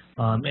T.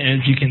 And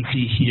as you can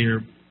see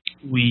here,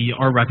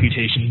 our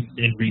reputation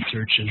in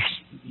research is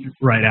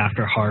right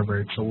after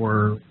Harvard, so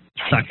we're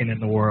second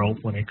in the world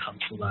when it comes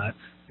to that.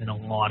 And a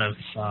lot of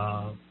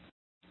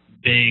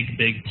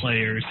big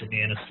players in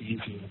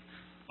anesthesia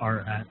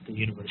are at the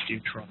University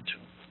of Toronto.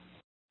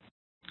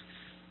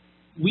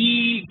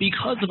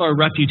 Because of our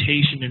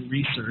reputation in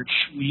research,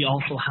 we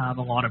also have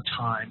a lot of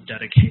time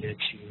dedicated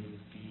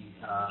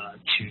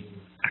to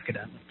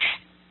academics.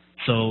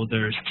 So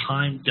there's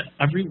time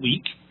every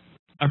week,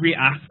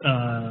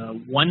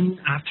 one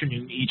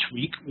afternoon each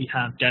week, we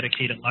have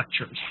dedicated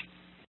lectures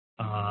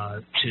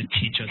to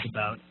teach us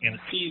about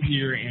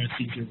anesthesia,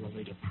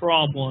 anesthesia-related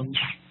problems.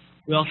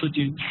 We also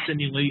do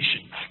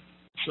simulations.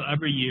 So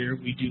every year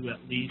we do at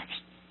least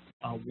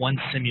one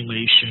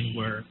simulation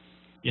where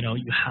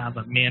you have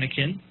a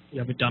mannequin, you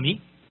have a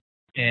dummy,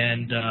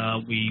 and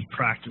we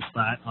practice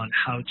that on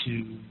how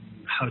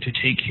to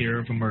take care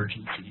of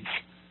emergencies.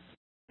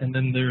 And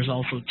then there's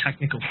also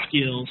technical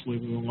skills where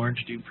we will learn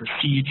to do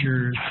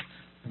procedures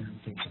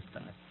and things like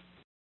that.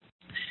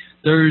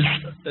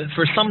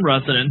 For some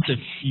residents, if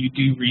you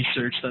do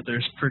research, that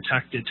there's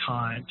protected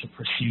time to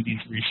pursue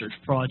these research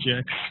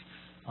projects.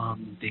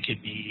 They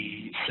could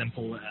be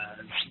simple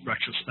as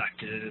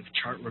retrospective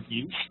chart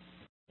reviews,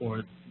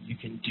 or you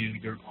can do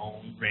your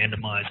own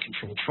randomized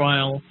controlled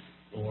trial,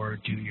 or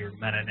do your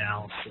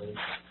meta-analysis.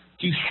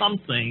 Do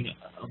something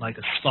like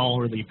a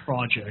scholarly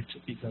project,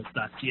 because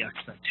that's the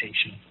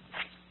expectation.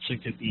 So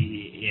it could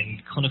be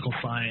in clinical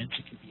science,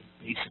 it could be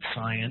in basic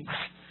science,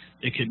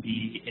 it could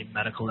be in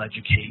medical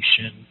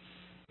education,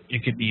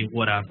 it could be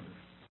whatever.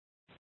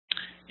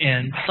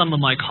 And some of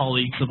my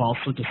colleagues have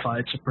also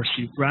decided to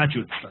pursue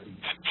graduate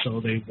studies. So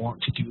they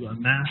want to do a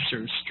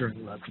master's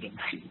during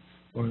residency,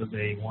 or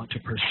they want to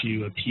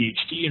pursue a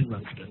PhD in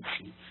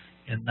residency.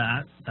 and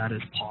that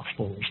is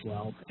possible as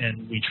well,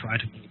 and we try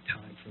to make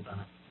time for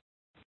that.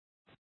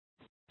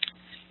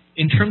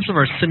 In terms of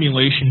our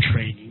simulation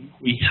training,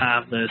 we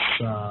have this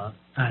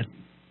at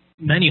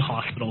many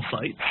hospital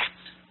sites,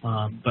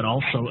 but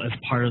also as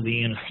part of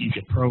the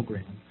anesthesia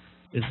program,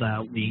 is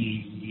that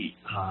we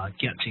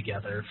get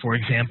together. For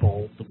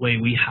example, the way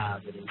we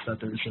have it is that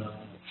there's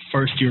a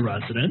first-year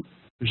resident,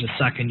 there's a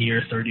second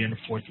year, third year, and a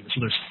fourth year. So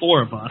there's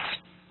 4 of us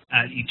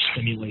at each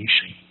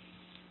simulation.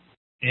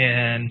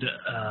 And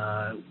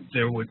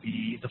there would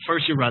be, the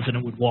first-year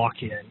resident would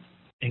walk in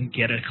and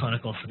get a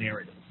clinical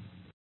scenario,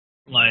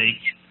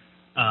 like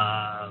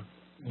an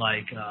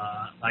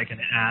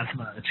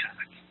asthma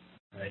attack,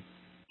 right?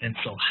 And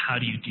so how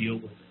do you deal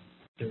with it?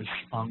 There's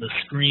on the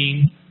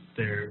screen,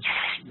 there's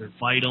your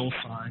vital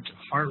signs, your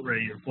heart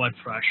rate, your blood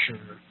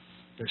pressure.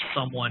 There's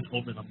someone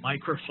over the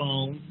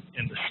microphone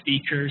and the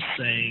speakers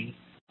saying,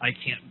 I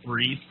can't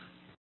breathe.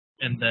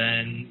 And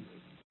then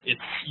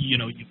it's, you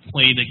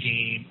play the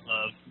game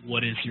of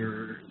what is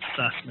your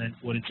assessment,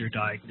 what is your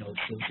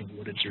diagnosis, and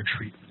what is your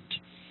treatment.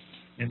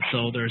 And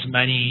so there's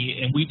many,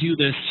 and we do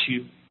this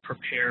to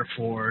prepare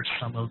for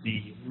some of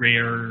the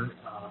rare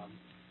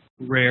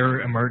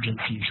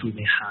emergencies we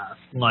may have,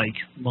 like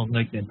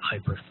malignant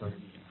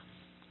hyperthermia,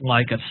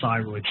 like a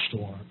thyroid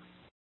storm,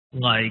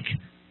 like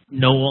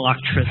no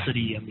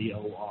electricity in the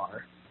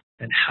OR,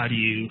 and how do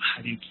you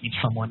keep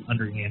someone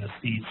under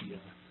anesthesia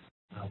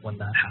when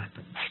that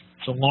happens.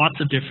 So lots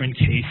of different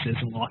cases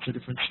and lots of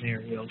different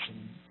scenarios,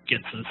 and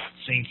gets us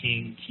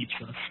thinking, keeps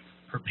us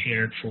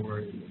prepared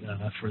for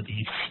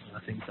these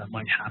things that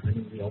might happen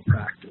in real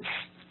practice.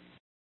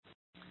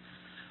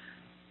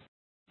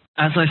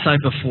 As I said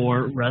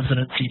before,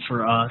 residency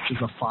for us is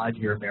a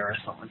 5-year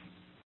marathon.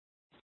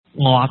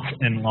 Lots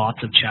and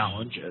lots of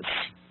challenges.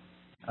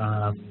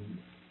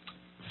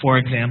 For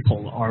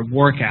example, our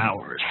work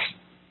hours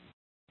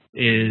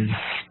is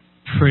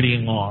pretty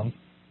long.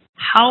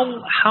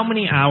 How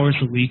many hours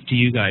a week do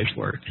you guys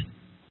work?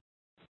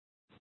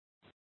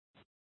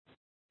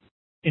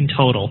 In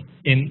total?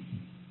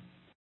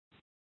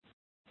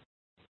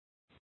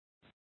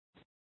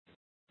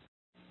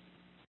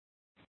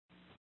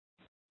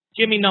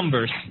 Give me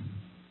numbers.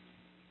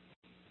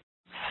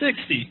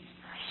 60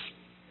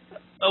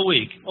 a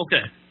week,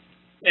 okay.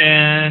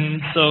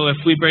 And so if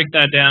we break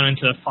that down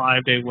into a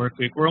 5-day work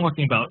week, we're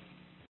looking about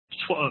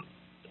 12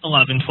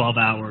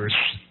 hours,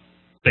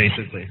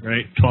 basically,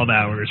 right? 12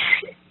 hours,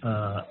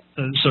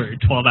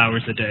 12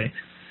 hours a day.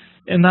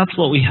 And that's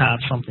what we have,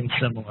 something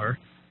similar,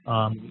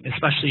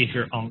 especially if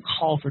you're on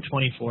call for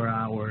 24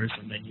 hours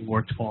and then you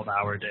work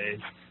 12-hour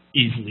days,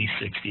 easily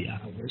 60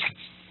 hours.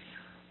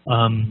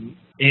 And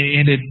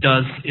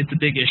it's a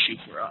big issue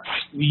for us.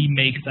 We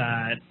make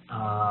that,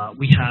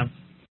 we have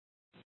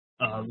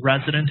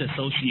resident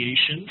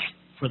associations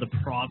for the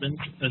province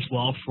as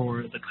well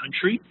for the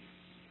country,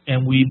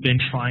 and we've been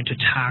trying to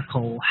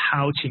tackle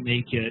how to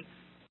make it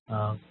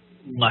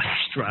less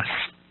stress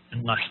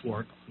and less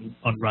work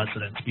on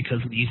residents,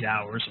 because these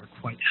hours are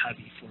quite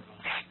heavy for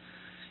us.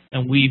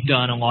 And we've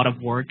done a lot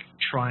of work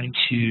trying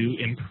to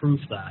improve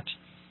that.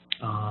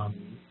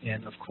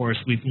 And of course,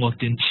 we've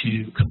looked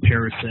into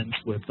comparisons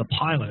with the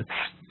pilots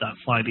that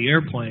fly the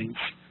airplanes.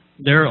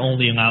 They're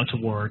only allowed to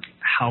work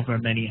however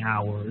many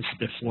hours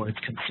before it's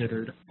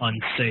considered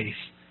unsafe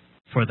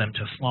for them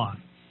to fly.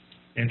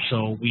 And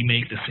so we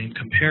make the same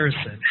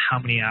comparison. How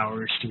many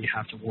hours do we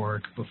have to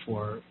work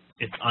before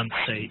it's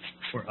unsafe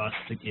for us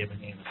to give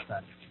an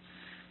anesthetic?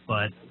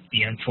 But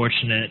the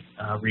unfortunate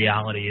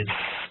reality is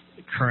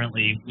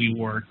currently we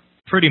work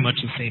pretty much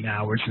the same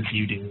hours as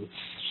you do,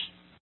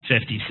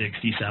 50,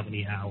 60,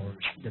 70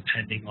 hours,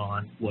 depending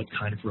on what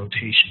kind of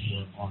rotation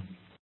you're on.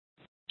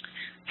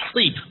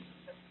 Sleep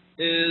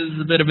is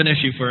a bit of an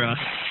issue for us.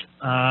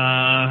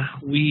 I'm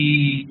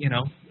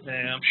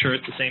sure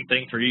it's the same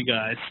thing for you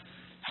guys.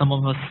 Some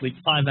of us sleep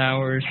 5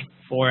 hours,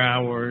 4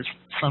 hours.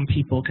 Some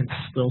people can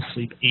still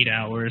sleep 8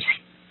 hours.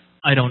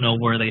 I don't know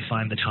where they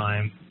find the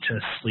time to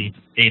sleep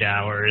 8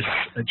 hours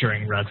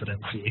during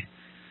residency.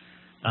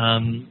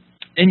 And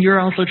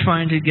you're also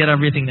trying to get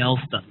everything else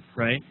done,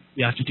 right?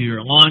 You have to do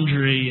your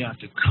laundry, you have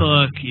to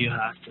cook, you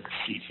have to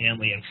see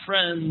family and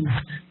friends.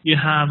 You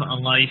have a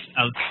life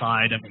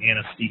outside of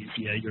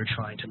anesthesia you're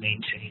trying to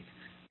maintain.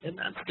 And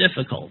that's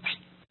difficult.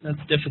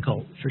 That's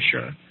difficult for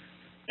sure.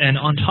 And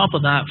on top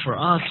of that, for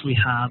us, we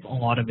have a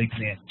lot of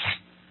exams.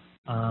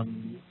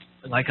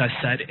 Like I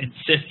said, in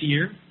 5th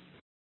year,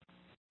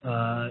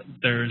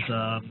 there's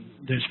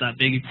that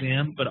big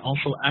exam, but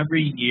also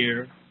every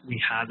year we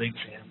have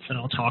exams, and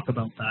I'll talk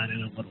about that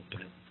in a little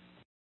bit.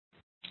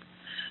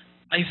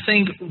 I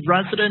think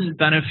resident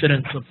benefit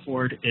and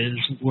support is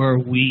where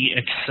we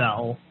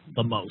excel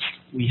the most.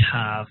 We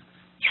have,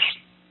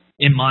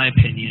 in my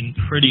opinion,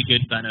 pretty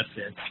good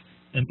benefits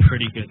and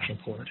pretty good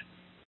support.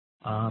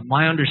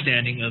 My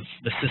understanding of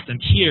the system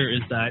here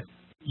is that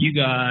you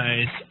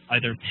guys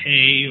either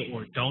pay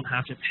or don't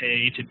have to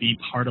pay to be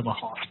part of the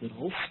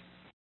hospitals,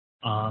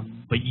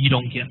 but you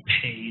don't get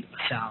paid a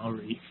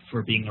salary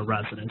for being a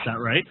resident. Is that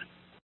right?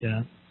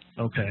 Yeah?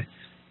 Okay.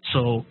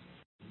 So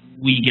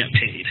we get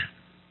paid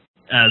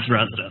as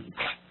residents.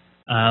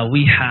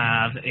 We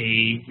have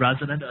a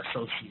resident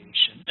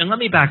association. And let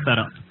me back that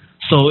up.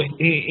 So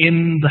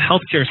in the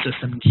healthcare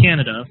system in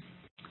Canada,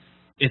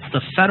 it's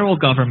the federal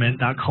government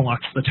that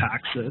collects the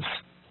taxes,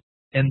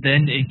 and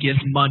then it gives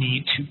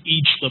money to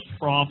each of the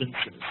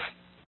provinces.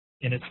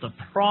 And it's the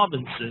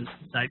provinces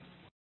that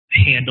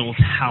handles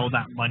how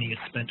that money is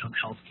spent on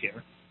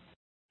healthcare.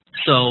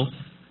 So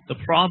the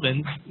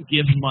province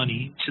gives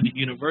money to the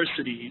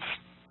universities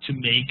to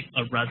make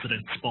a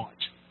resident spot.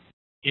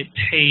 It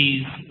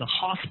pays the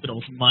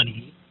hospitals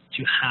money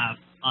to have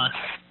us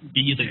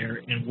be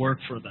there and work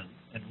for them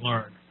and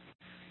learn.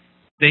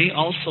 They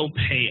also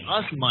pay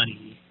us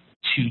money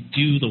to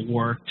do the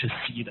work to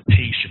see the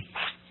patients.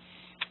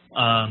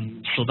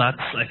 So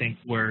that's, I think,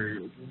 where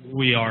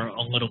we are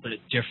a little bit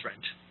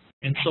different.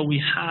 And so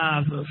we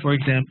have, for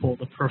example,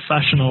 the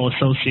Professional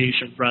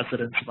Association of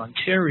Residents of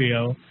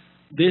Ontario.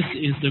 This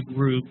is the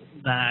group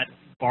that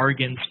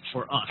bargains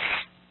for us,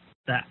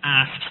 that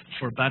asks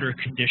for better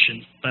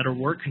conditions, better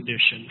work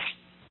conditions,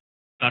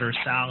 better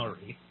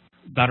salary,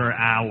 better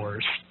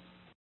hours.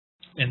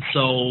 And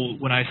so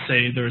when I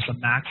say there's a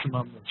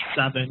maximum of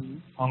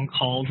 7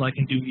 on-calls I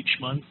can do each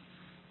month,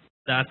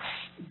 that's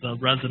the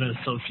Resident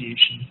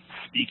Association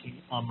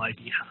speaking on my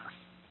behalf.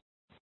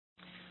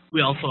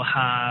 We also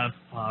have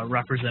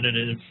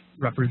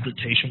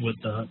representation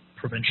with the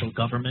provincial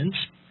government,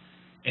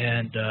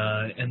 and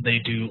they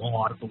do a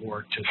lot of the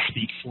work to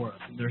speak for us.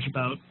 And there's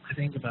about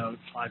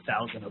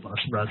 5,000 of us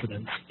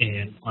residents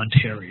in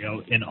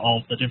Ontario in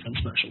all the different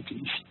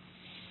specialties.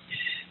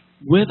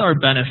 With our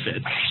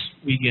benefits,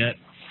 we get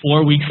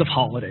 4 weeks of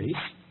holidays.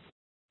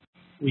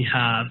 We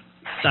have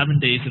 7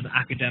 days of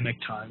academic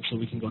time, so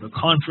we can go to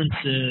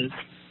conferences,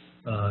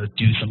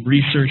 do some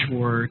research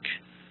work.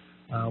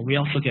 We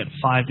also get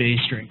 5 days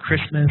during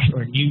Christmas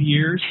or New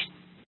Year's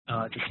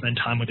to spend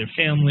time with your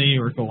family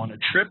or go on a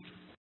trip.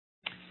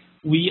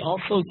 We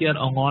also get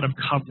a lot of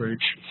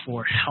coverage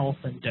for health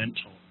and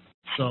dental.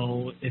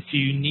 So if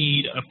you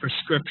need a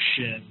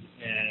prescription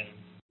and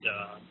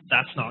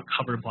that's not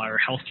covered by our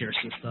healthcare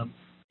system,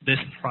 this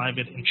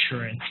private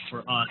insurance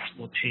for us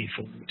will pay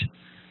for it.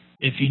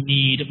 If you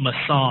need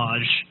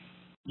massage,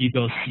 you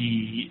go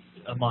see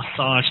a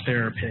massage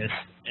therapist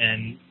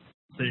and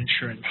the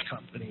insurance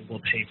company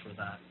will pay for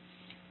that.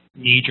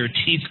 Need your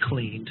teeth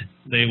cleaned,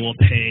 they will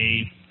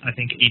pay, I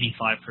think,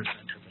 85%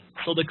 of it.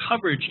 So the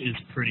coverage is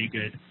pretty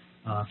good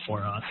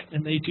for us,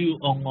 and they do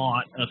a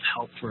lot of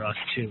help for us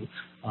too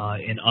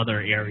in other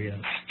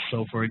areas.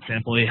 So for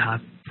example, they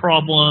have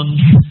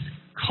problems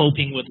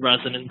coping with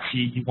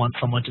residency, you want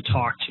someone to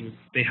talk to,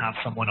 they have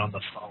someone on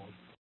the phone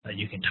that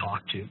you can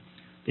talk to.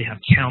 They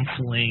have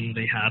counseling,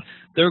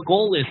 their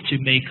goal is to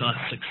make us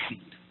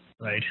succeed,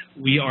 right?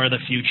 We are the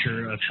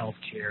future of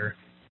healthcare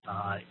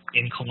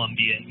in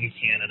Colombia, in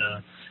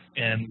Canada,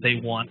 and they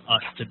want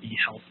us to be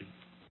healthy.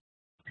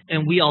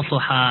 And we also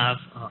have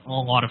a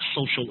lot of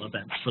social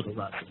events for the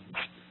residents.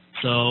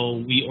 So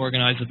we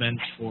organize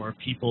events for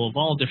people of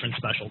all different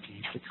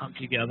specialties to come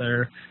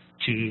together,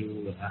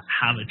 to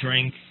have a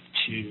drink,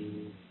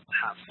 to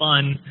have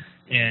fun,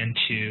 and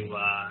to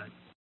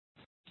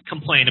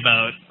complain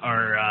about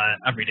our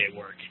everyday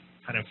work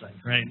kind of thing,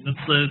 right?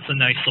 It's a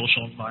nice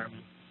social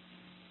environment.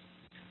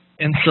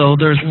 And so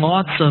there's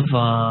lots of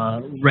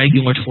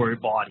regulatory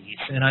bodies,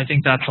 and I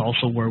think that's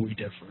also where we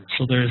differ.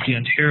 So there's the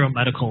Ontario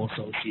Medical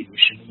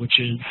Association, which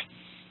is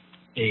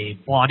a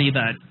body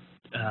that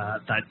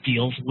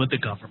deals with the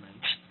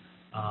government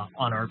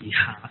on our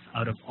behalf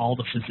out of all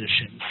the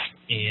physicians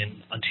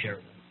in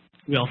Ontario.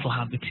 We also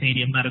have the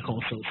Canadian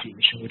Medical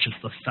Association, which is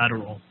the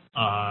federal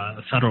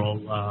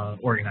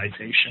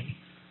organization.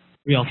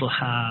 We also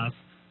have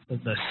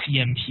the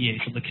CMPA,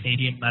 so the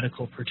Canadian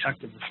Medical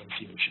Protective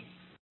Association.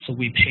 So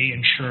we pay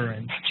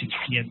insurance to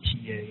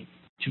CMPA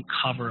to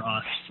cover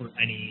us for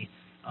any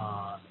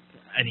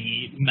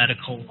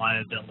medical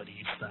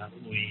liabilities that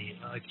we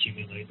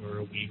accumulate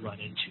or we run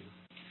into.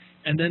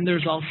 And then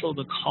there's also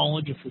the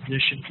College of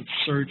Physicians and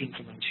Surgeons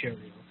of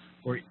Ontario,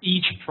 where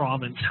each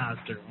province has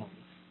their own.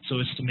 So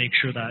it's to make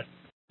sure that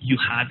you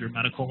have your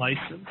medical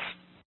license,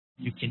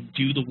 you can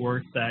do the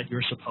work that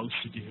you're supposed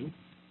to do,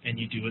 and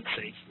you do it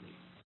safely.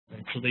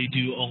 Right? So they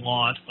do a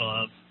lot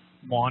of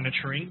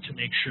monitoring to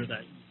make sure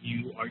that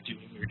you are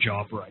doing your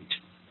job right.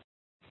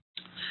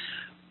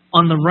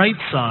 On the right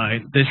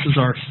side, this is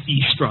our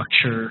fee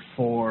structure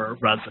for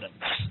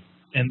residents,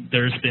 and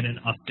there's been an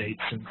update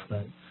since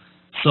then.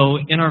 So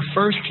in our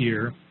first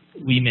year,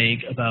 we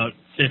make about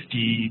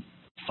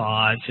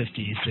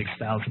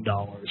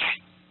 $56,000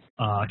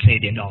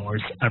 Canadian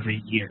dollars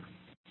every year.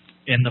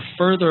 And the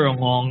further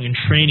along in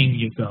training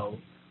you go,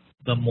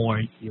 the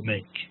more you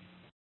make.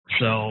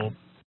 So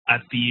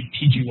at the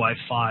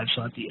PGY5,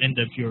 so at the end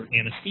of your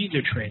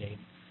anesthesia training,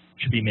 you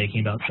should be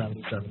making about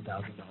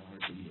 $77,000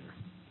 a year.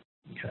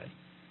 Okay.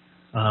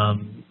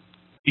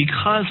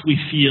 Because we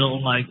feel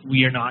like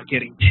we are not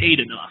getting paid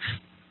enough,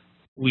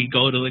 we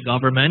go to the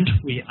government,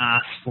 we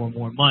ask for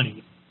more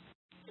money.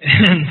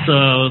 And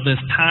so this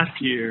past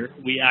year,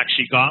 we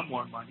actually got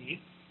more money,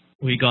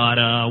 we got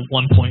a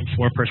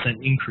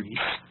 1.4% increase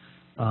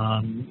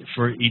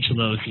for each of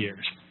those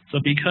years. So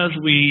because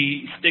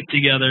we stick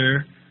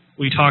together,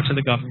 we talk to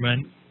the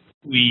government,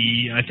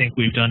 I think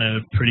we've done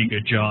a pretty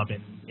good job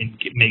in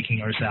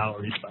making our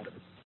salaries better.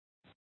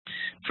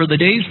 For the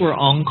days we're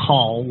on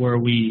call, where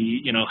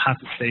we have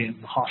to stay in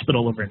the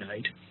hospital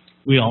overnight,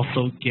 we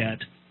also get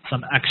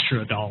some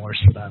extra dollars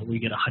for that. We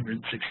get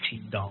 $116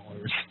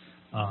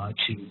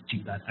 to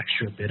do that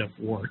extra bit of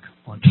work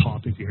on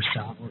top of your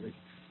salary.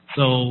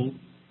 So,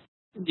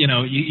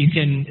 you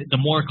can, the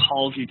more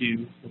calls you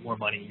do, the more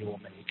money you will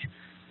make.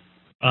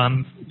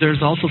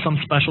 There's also some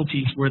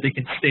specialties where they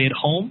can stay at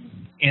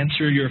home,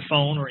 answer your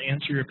phone or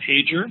answer your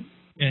pager,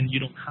 and you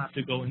don't have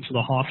to go into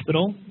the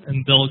hospital,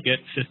 and they'll get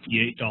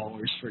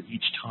 $58 for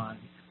each time,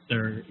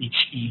 each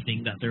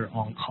evening that they're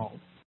on call.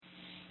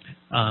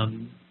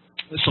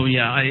 So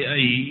yeah,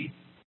 I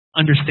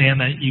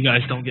understand that you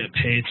guys don't get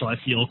paid, so I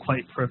feel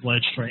quite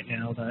privileged right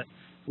now that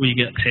we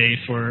get paid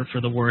for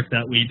the work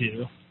that we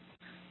do.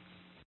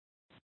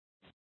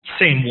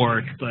 Same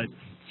work, but...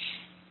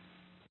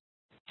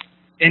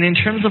 And in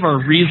terms of our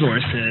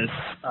resources,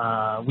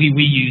 I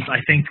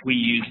think we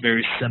use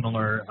very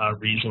similar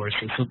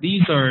resources. So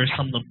these are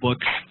some of the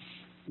books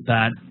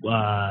that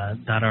are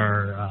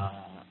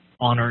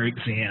on our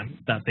exam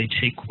that they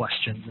take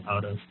questions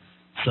out of.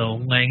 So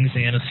Meng's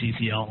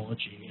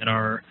Anesthesiology, and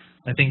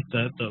I think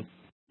the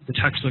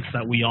textbooks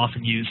that we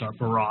often use are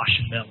Barash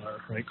and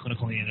Miller, right?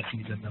 Clinical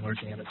Anesthesia,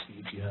 Miller's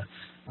Anesthesia.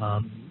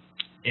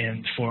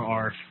 And for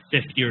our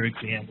 5th year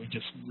exam, we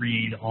just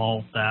read all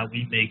of that.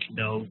 We make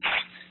notes.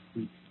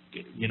 We,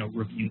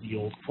 review the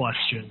old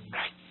questions.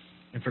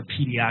 And for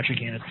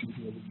pediatric anesthesia,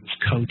 we use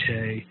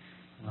Cote.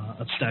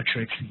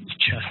 Obstetrics, we use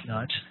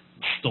Chestnut.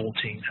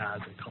 Stolting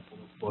has a couple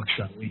of books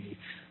that we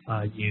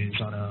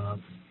use on a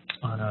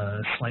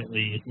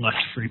slightly less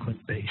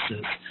frequent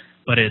basis.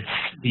 But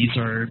these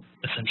are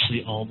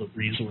essentially all the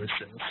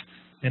resources.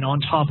 And on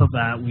top of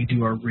that, we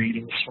do our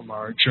readings from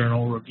our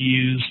journal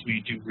reviews.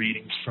 We do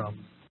readings from,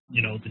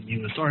 the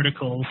newest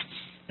articles.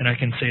 And I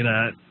can say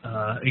that,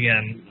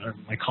 again,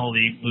 my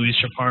colleague, Luis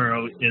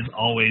Chaparro, is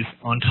always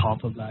on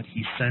top of that.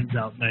 He sends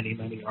out many,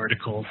 many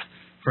articles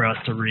for us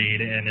to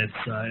read, and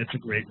it's a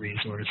great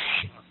resource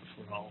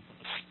for all of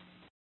us.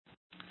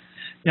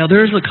 Now,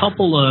 there's a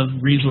couple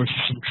of resources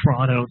from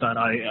Toronto that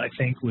I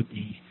think would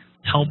be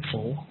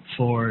helpful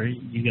for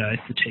you guys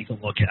to take a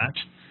look at.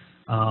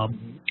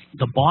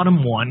 The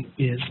bottom one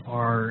is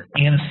our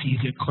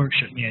anesthesia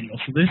clerkship manual.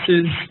 So this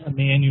is a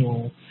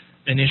manual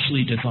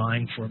initially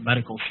designed for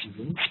medical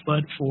students,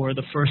 but for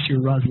the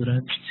first-year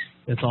residents,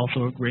 it's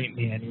also a great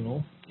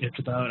manual. It's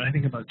about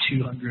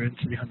 200,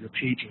 300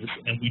 pages,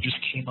 and we just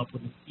came up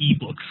with an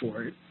ebook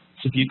for it.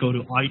 So if you go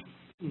to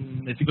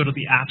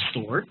the App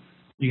Store,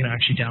 you can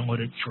actually download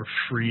it for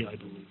free, I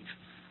believe,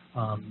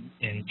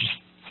 and just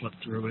flip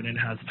through it. And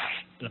it has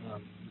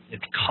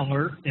it's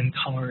color. In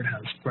color, it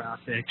has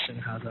graphics and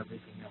it has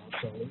everything else.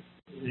 So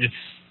if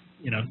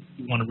you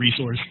want a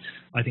resource,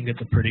 I think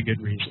it's a pretty good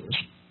resource.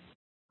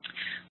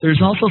 There's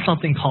also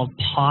something called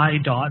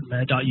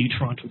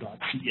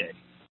pi.med.utoronto.ca.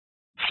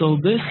 So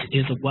this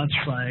is a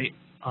website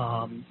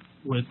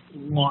with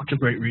lots of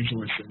great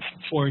resources.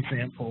 For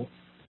example,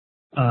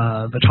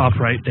 the top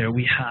right there,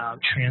 we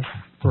have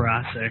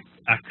transthoracic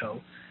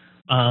echo.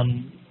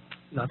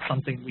 That's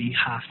something we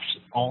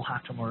all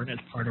have to learn as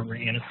part of our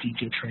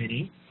anesthesia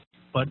training.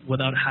 But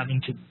without having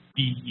to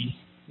be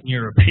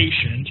near a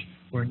patient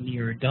or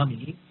near a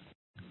dummy,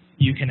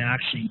 you can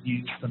actually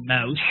use the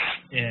mouse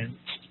and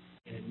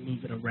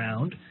move it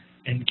around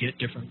and get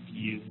different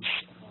views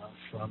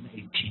from a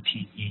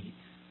TTE.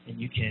 And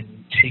you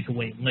can take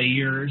away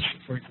layers,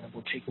 for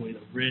example, take away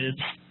the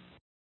ribs,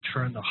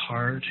 turn the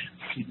heart,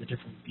 see the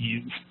different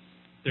views.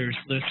 There's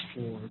lists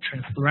for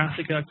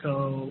transthoracic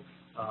echo,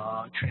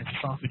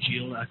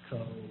 transesophageal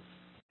echo,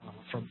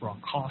 for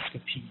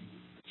bronchoscopy,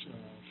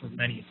 for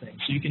many things.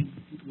 So you can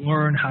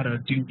learn how to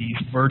do these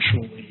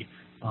virtually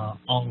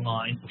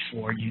online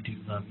before you do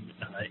them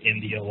in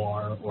the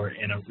OR or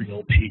in a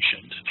real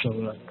patient. So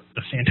a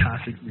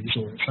fantastic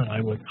resource, and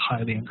I would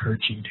highly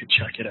encourage you to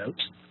check it out.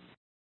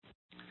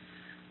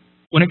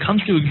 When it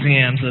comes to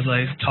exams, as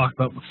I talked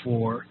about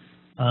before,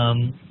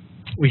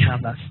 we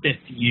have that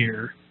 5th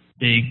year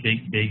big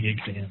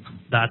exam.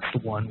 That's the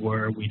one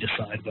where we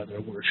decide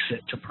whether we're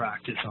fit to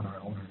practice on our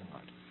own or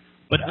not.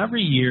 But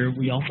every year,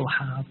 we also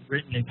have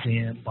written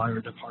exam by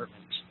our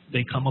department.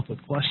 They come up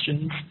with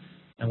questions,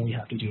 and we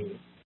have to do it.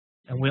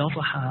 And we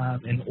also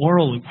have an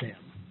oral exam.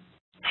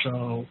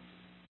 So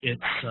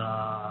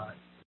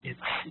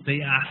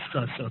they ask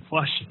us a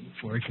question.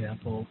 For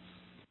example,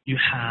 you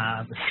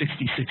have a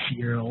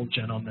 66-year-old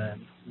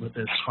gentleman with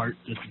this heart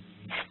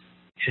disease,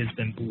 has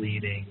been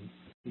bleeding,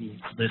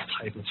 needs this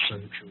type of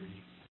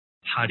surgery.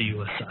 How do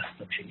you assess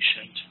the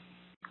patient?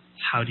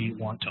 How do you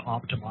want to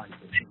optimize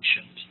the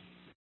patient?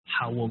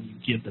 How will you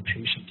give the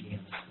patient the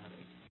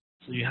anesthetic?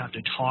 So you have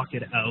to talk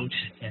it out,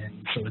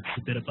 and so it's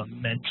a bit of a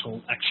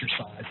mental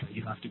exercise that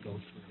you have to go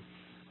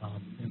through,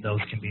 and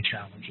those can be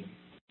challenging.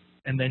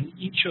 And then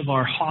each of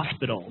our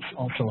hospitals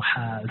also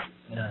has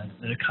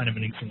a kind of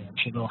an exam.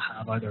 So they'll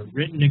have either a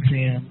written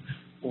exam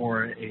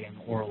or an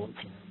oral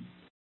exam.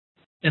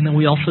 And then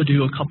we also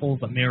do a couple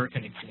of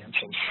American exams,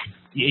 so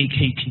the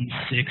AKT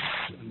 6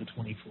 and the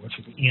 24,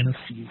 so the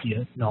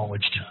anesthesia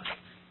knowledge test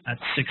at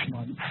 6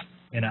 months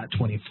and at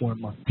 24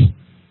 months.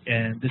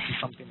 And this is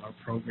something our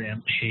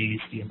program pays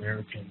the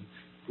American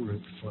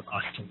group for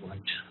us to write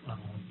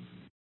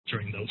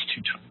during those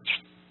 2 times.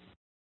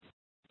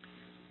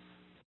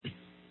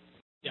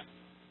 Yeah.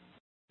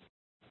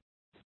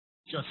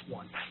 Just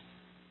once.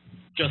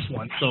 Just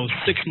once. So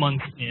 6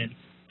 months in.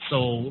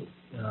 So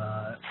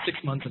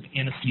 6 months of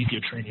anesthesia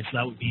training. So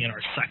that would be in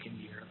our second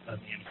year of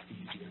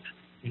anesthesia.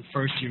 In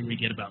first year, we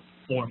get about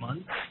 4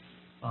 months.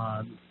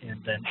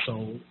 And then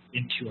so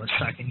into our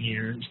second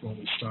year is when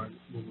we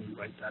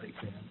write that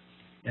exam.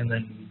 And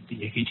then the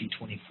AKT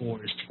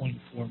 24 is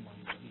 24 months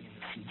of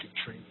anesthesia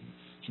training,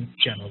 so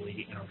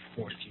generally in our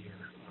 4th year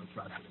of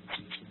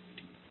residency.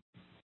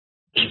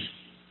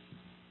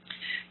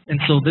 And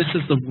so this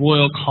is the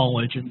Royal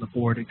College and the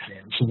board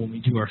exam. So when we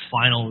do our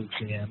final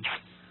exams,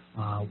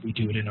 we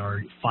do it in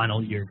our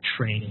final year of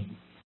training.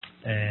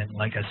 And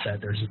like I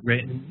said, there's a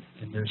written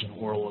and there's an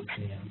oral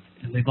exam.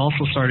 And they've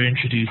also started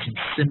introducing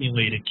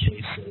simulated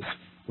cases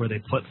where they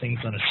put things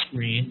on a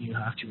screen. You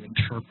have to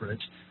interpret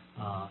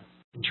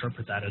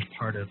that as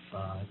part of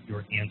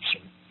your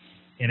answer.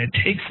 And it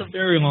takes a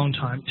very long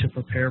time to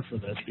prepare for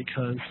this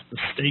because the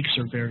stakes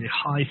are very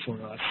high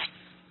for us.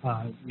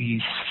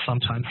 We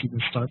sometimes even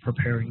start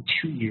preparing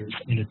 2 years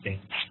in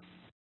advance.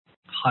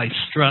 High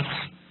stress,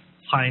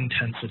 high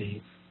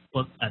intensity,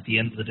 but at the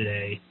end of the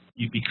day,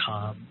 you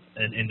become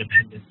an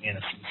independent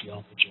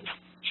anesthesiologist,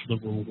 so the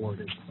reward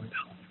is quite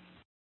high.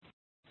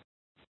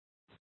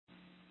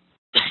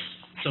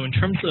 So in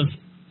terms of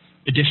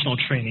additional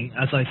training,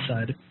 as I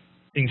said,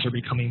 things are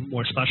becoming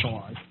more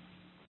specialized.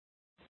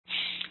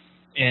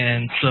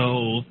 And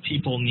so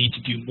people need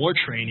to do more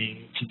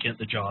training to get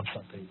the jobs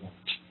that they want.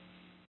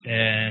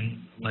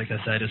 And like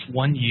I said, it's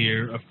 1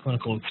 year of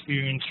clinical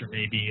experience or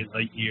maybe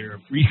a year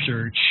of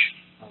research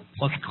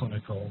plus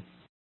clinical.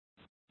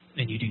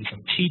 And you do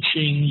some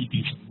teaching, you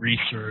do some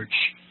research,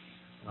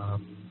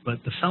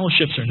 but the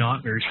fellowships are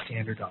not very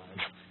standardized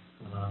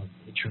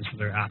in terms of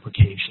their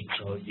application.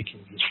 So you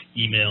can just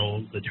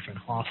email the different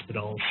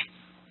hospitals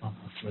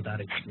for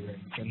that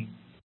experience. And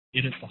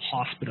it is the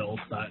hospitals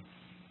that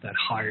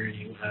hire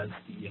you as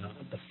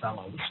the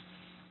fellows.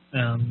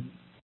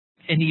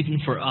 And even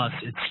for us,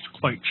 it's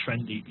quite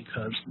trendy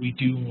because we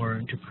do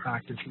learn to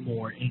practice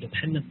more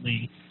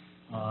independently,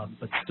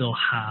 but still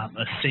have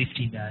a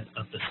safety net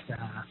of the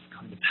staff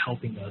kind of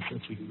helping us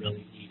if we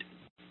really need it.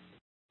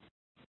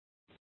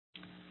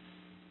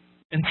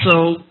 And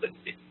so,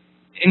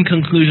 in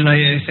conclusion,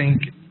 I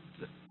think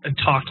I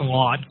talked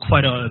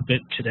quite a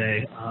bit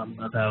today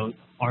about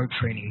our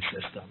training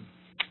system.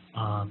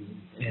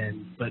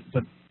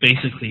 But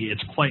basically,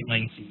 it's quite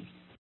lengthy,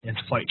 and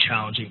it's quite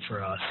challenging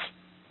for us.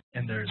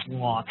 And there's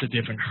lots of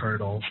different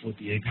hurdles with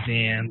the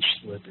exams,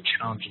 with the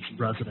challenges of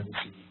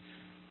residency,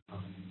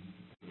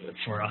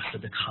 for us to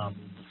become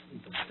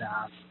the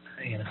staff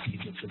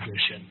anesthesia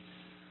physician.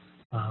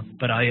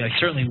 But I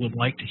certainly would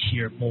like to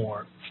hear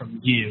more from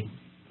you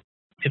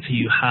if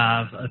you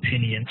have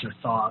opinions or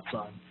thoughts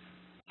on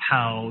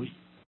how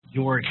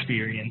your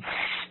experience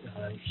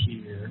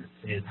here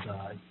is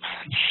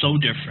so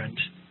different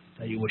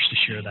that you wish to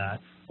share that,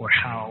 or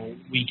how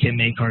we can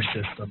make our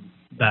system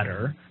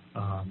better.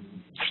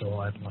 So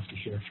I'd love to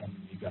hear from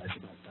you guys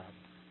about that.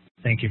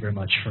 Thank you very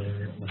much for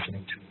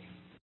listening to me.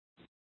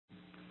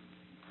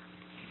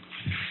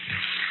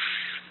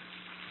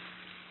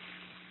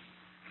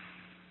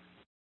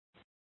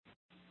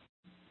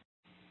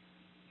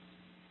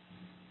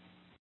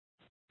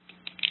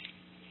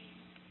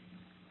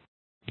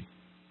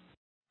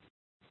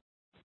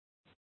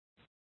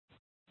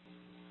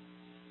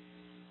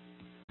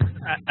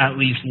 At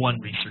least one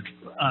research,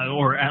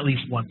 or at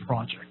least one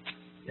project.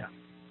 Yeah.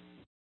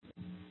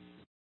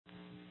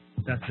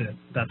 That's it.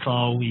 That's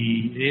all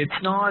we. It's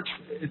not.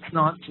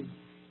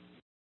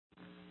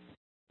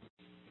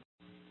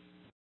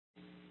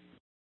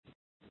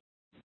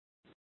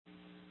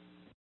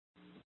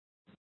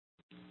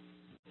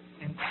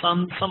 And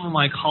some of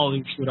my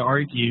colleagues would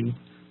argue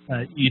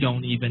that you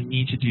don't even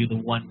need to do the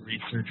one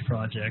research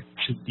project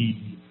to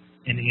be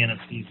an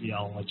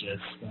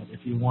anesthesiologist. That if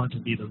you want to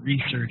be the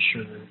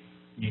researcher,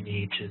 you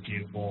need to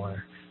do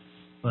more.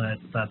 But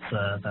that's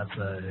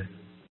a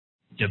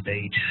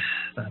debate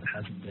that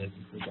hasn't been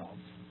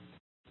resolved.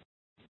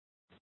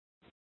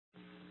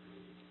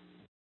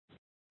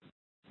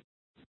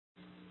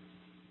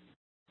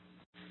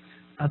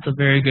 That's a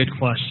very good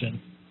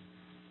question.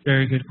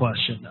 Very good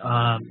question.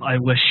 I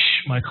wish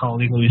my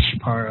colleague Luis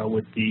Chaparro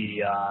would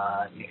be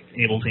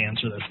able to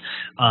answer this.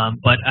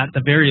 But at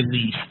the very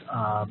least,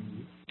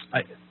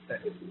 I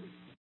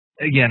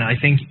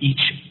think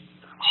each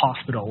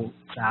hospital's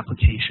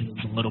application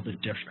is a little bit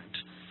different.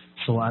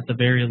 So at the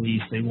very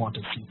least, they want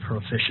to see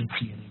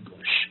proficiency in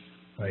English,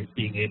 right?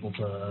 Being able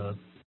to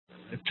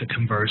to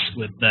converse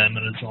with them,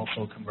 and it's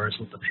also converse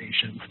with the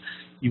patients,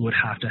 you would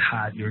have to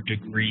have your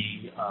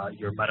degree,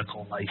 your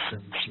medical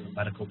license, your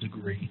medical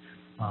degree,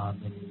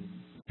 and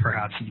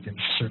perhaps even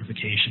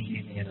certification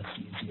in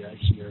anesthesia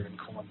here in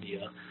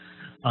Colombia.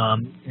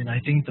 And I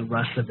think the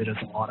rest of it is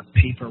a lot of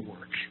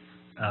paperwork,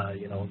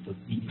 the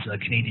visa,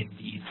 Canadian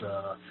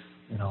visa,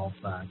 and all of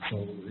that.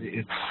 So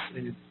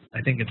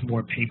I think it's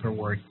more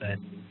paperwork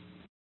than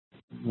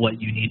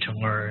what you need to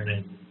learn.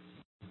 And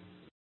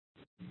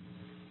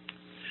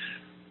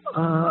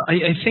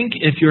I think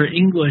if you're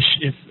English,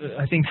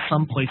 I think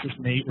some places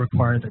may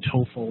require the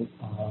TOEFL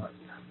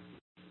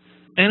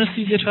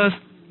anesthesia test.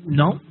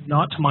 No,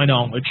 not to my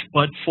knowledge,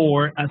 but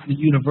at the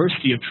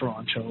University of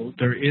Toronto,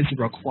 there is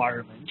a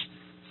requirement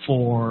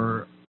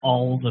for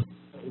all the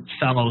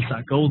fellows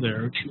that go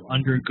there to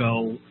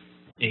undergo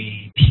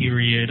a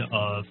period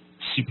of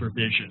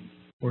supervision,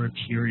 or a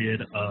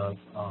period of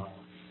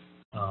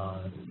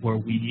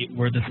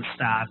where this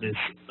staff is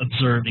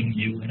observing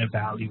you and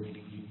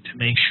evaluating you to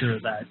make sure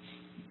that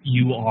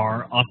you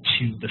are up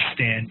to the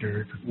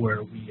standard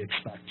where we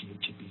expect you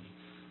to be.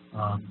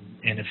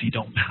 And if you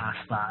don't pass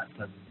that,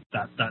 then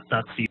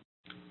that's the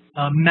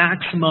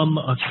maximum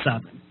of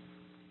 7.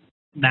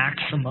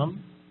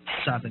 Maximum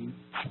 7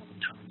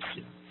 times.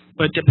 Yeah.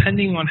 But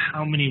depending on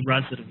how many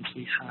residents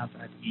we have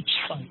at each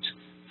site.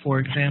 For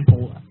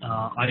example,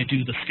 I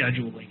do the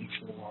scheduling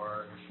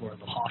for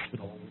the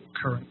hospital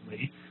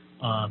currently,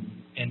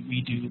 and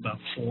we do about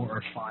 4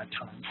 or 5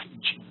 times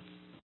each month.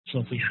 So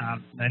if we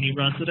have many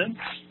residents,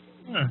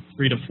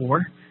 3 to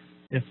 4.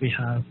 If we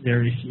have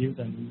very few,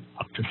 then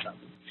up to 7.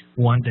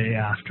 One day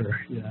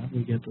after, yeah,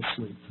 we get to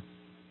sleep.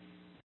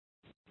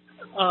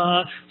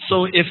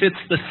 So if it's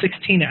the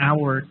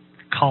 16-hour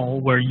call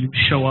where you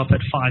show up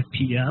at 5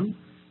 p.m.,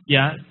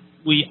 yeah,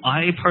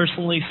 I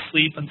personally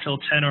sleep until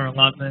 10 or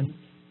 11,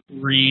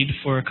 read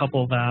for a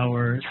couple of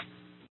hours,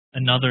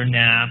 another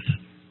nap,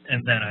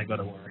 and then I go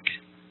to work.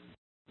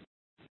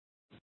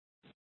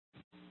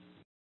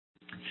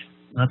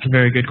 That's a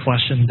very good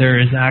question. There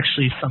is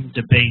actually some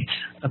debate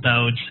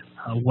about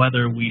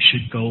whether we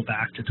should go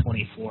back to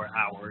 24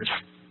 hours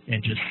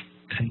and just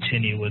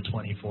continue with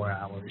 24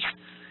 hours.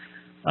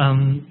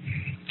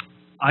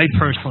 I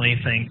personally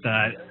think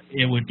that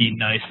it would be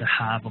nice to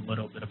have a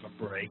little bit of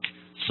a break.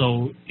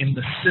 So in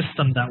the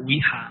system that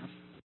we have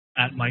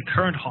at my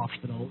current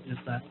hospital is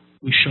that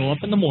we show up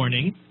in the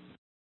morning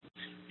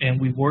and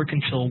we work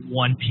until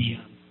 1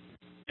 p.m.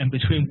 And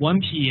between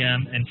 1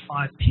 p.m. and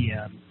 5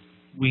 p.m.,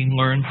 we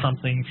learn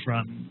something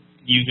from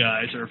you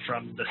guys or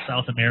from the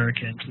South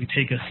Americans. We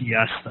take a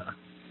siesta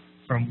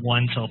from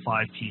 1 till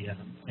 5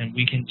 p.m. and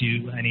we can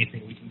do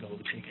anything. We can go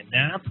take a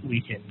nap,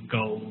 we can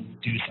go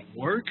do some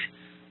work,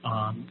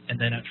 and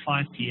then at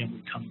 5 p.m.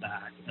 we come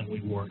back and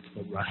we work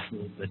the rest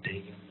of the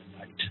day and the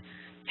night.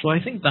 So I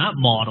think that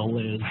model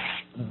is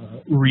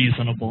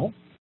reasonable.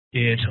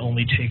 It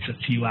only takes a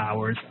few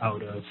hours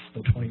out of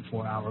the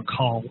 24-hour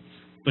call,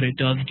 but it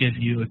does give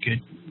you a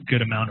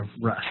good amount of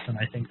rest, and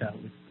I think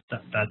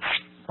that's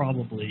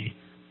probably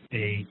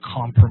a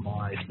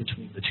compromise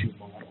between the two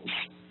models.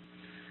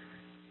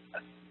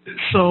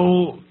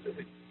 So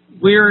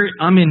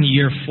I'm in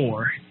year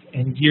 4,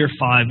 and year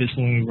 5 is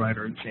when we write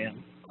our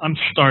exam. I'm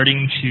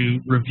starting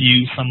to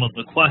review some of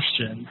the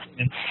questions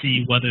and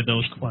see whether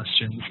those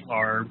questions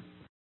are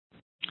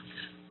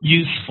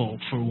useful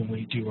for when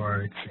we do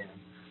our exam.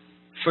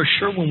 For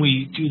sure, when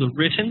we do the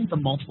written, the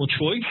multiple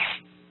choice,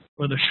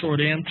 or the short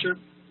answer,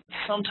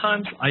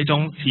 sometimes I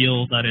don't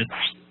feel that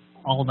it's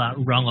all that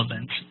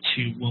relevant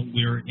to when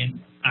we're in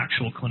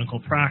actual clinical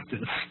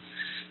practice.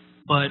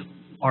 But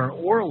our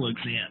oral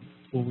exam,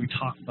 where we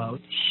talk about,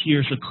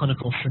 here's a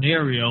clinical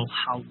scenario,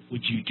 how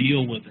would you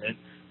deal with it?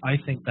 I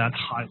think that's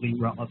highly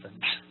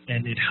relevant,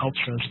 and it helps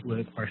us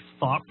with our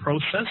thought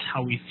process,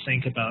 how we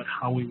think about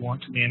how we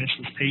want to manage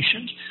this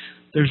patient.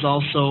 There's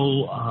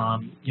also,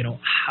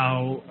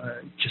 how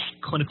just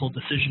clinical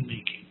decision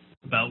making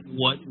about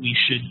what we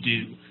should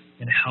do,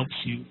 and it helps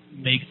you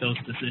make those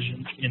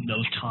decisions in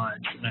those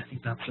times. And I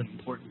think that's an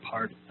important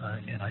part,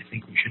 and I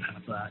think we should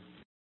have that.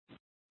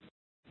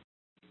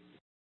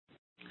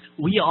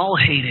 We all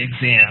hate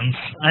exams.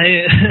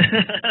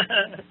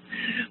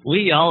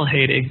 We all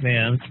hate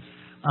exams.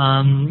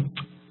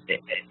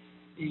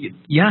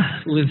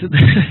 Yeah,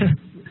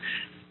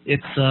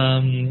 it's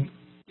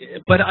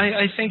but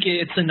I think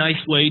it's a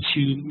nice way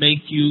to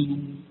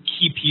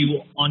keep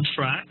you on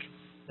track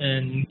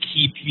and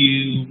keep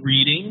you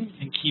reading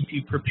and keep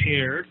you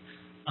prepared.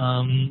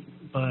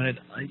 But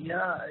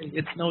yeah,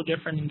 it's no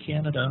different in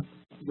Canada.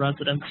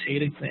 Residents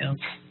hate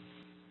exams.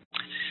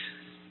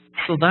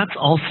 So that's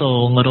also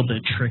a little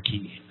bit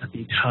tricky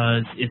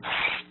because it's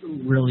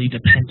really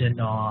dependent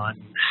on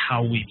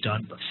how we've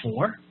done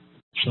before.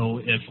 So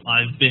if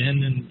I've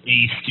been an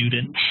A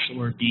student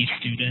or a B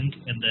student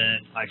and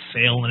then I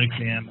fail an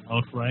exam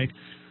outright,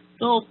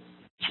 they'll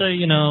say,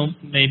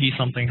 maybe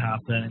something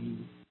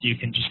happened, you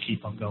can just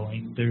keep on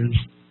going.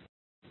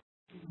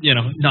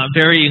 not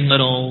very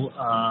little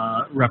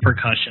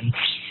repercussions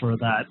for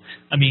that.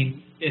 I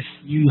mean, if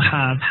you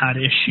have had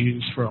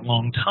issues for a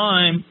long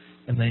time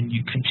and then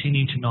you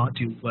continue to not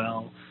do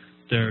well,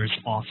 there's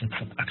often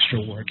some extra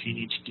work you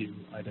need to do,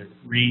 either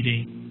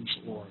readings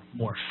or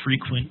more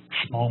frequent,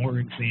 smaller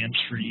exams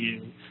for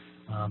you,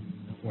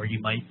 or you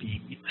might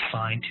be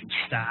assigned to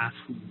staff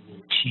who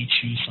will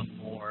teach you some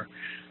more.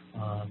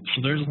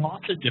 So there's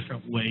lots of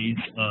different ways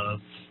of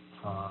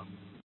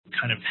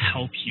kind of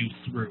help you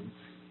through,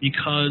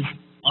 because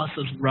us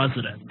as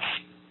residents,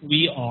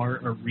 we are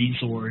a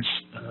resource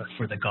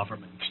for the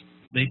government.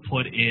 They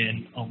put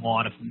in a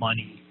lot of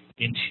money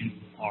into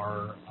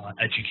our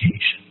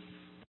education.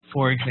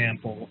 For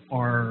example,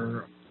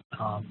 our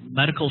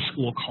medical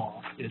school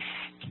cost is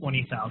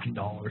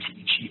 $20,000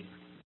 each year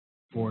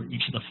for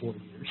each of the 4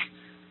 years.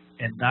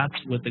 And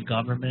that's with the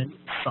government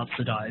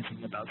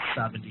subsidizing about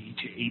 70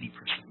 to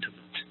 80% of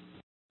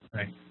it,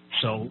 right?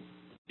 So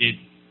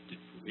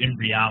in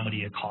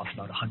reality, it costs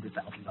about $100,000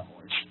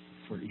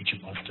 for each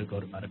of us to go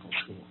to medical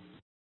school,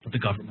 but the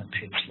government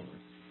pays for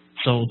it.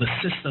 So the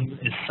system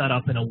is set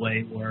up in a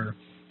way where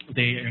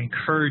they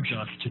encourage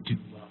us to do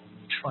well,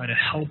 and try to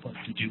help us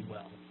to do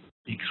well,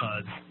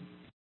 because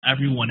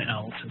everyone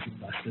else has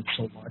invested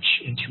so much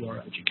into our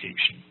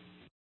education.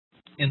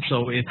 And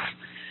so it's,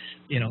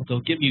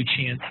 they'll give you a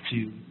chance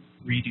to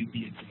redo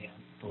the exam.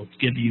 They'll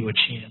give you a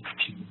chance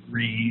to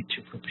read,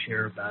 to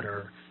prepare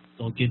better.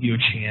 They'll give you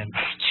a chance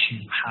to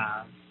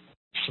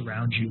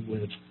surround you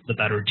with the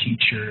better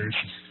teachers,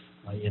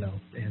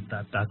 and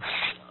that's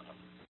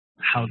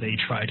how they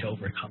try to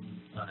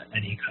overcome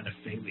any kind of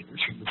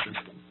failures from the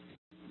system.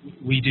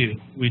 We do.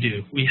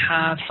 We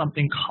have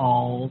something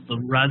called the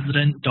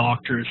Resident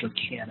Doctors of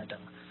Canada.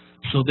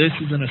 So this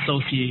is an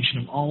association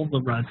of all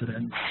the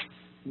residents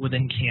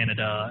within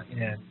Canada,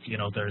 and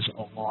there's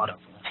a lot of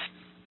us.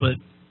 But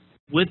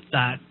with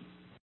that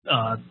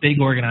big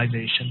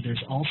organization,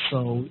 there's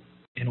also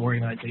an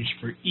organization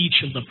for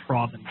each of the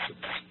provinces.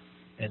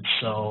 And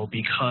so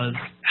because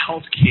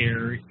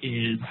healthcare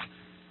is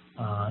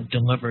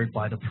delivered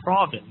by the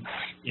province,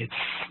 it's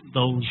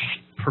those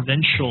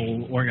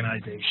provincial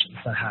organizations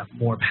that have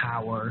more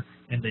power,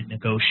 and they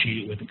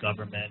negotiate with the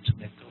government, and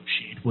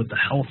negotiate with the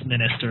health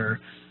minister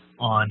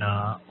on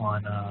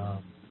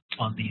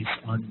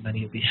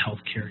many of the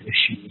healthcare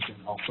issues,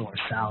 and also our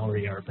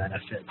salary, our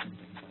benefits, and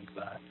things like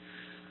that.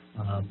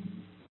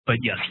 But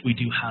yes, we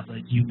do have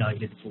a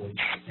united voice,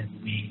 and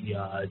we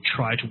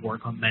try to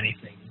work on many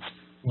things,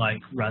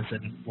 like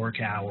resident work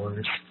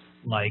hours,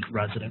 like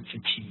resident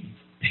fatigue,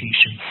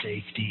 patient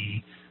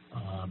safety,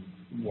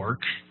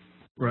 work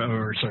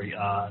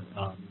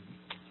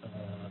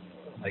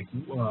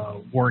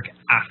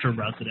after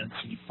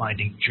residency,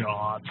 finding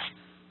jobs,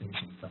 things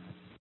like that.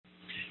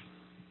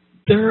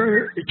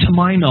 To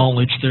my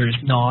knowledge, there is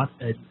not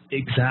an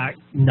exact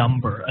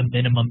number, a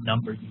minimum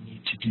number you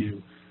need to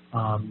do,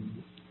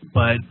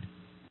 but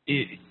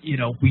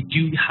we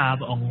do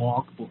have a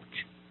logbook.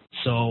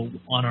 So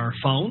on our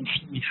phones,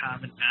 we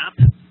have an app,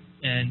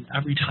 and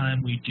every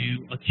time we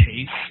do a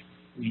case,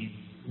 we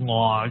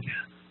log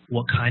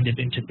what kind of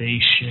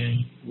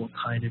intubation, what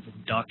kind of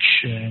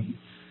induction,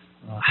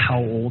 how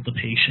old the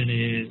patient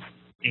is,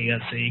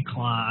 ASA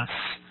class,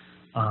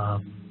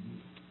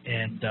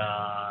 and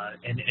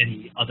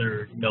any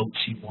other notes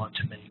you want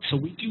to make. So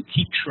we do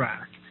keep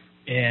track,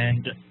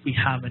 and we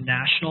have a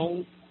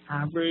national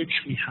average,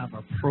 we have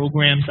our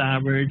program's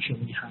average, and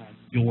we have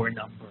your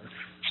number.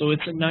 So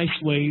it's a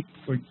nice way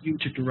for you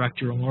to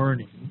direct your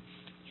learning.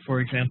 For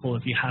example,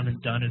 if you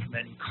haven't done as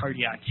many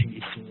cardiac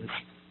cases,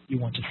 you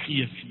want to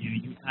see a few,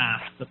 you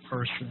ask the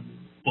person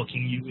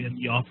booking you in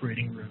the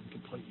operating room to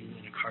put you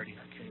in a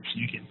cardiac case. So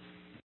you can,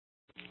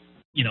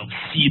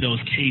 see those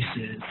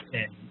cases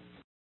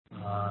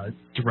and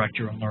direct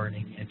your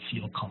learning and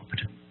feel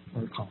competent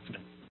or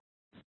confident.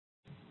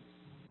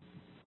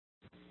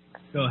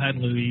 Go ahead,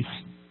 Luis.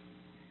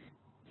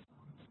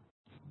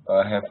 Go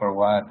ahead for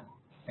what?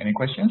 Any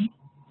questions?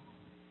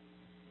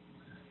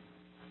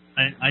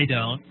 I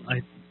don't.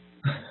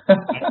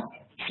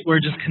 We're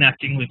just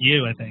connecting with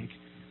you, I think.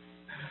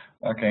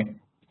 Okay.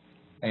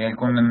 ¿Hay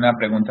alguna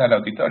pregunta del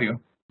auditorio?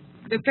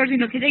 Doctor,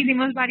 sino que ya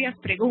hicimos varias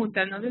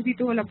preguntas. No sé si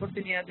tuvo la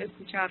oportunidad de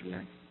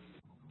escucharlas.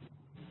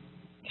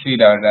 Sí,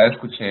 la verdad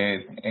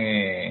escuché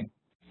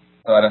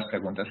todas las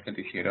preguntas que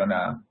le hicieron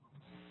a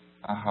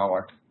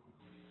Howard.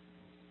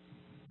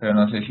 Pero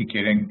no sé si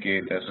quieren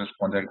que les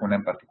responda alguna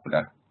en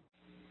particular.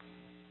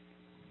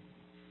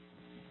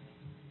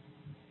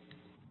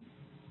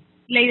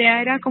 La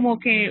idea era como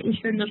que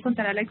usted nos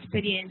contara la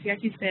experiencia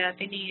que usted ha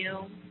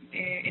tenido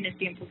en el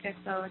tiempo que ha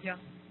estado allá.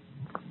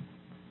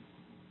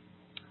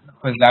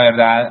 Pues la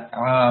verdad,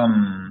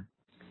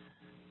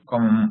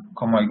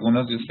 como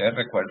algunos de ustedes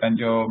recuerdan,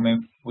 yo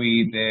me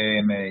fui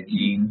de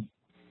Medellín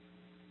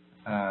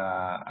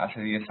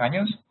hace 10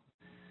 años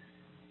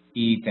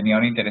y tenía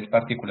un interés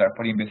particular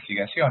por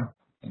investigación.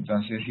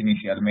 Entonces,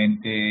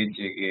 inicialmente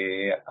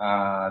llegué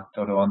a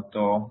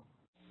Toronto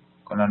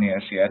con la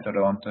Universidad de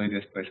Toronto y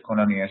después con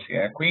la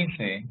Universidad de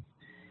Queens.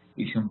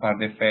 Hice un par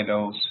de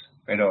fellows,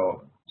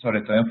 pero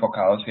sobre todo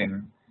enfocados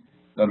en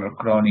dolor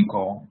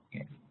crónico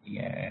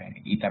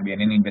y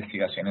también en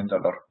investigación en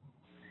dolor.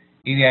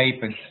 Y de ahí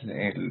pues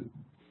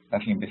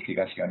las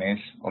investigaciones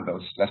o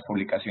las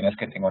publicaciones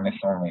que tengo en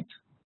este momento.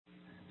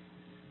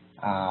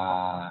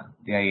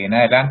 De ahí en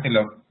adelante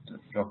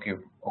lo que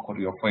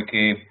ocurrió fue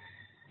que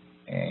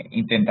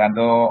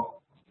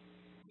intentando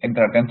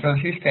entrar dentro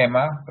del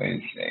sistema,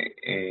 pues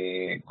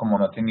como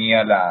no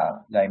tenía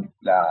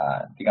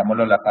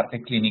digámoslo, la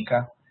parte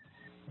clínica,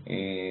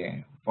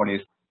 por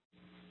eso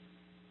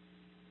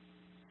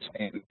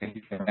el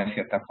sistema de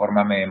cierta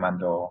forma me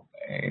demandó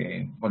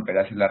volver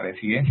a hacer la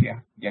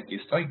residencia y aquí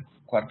estoy,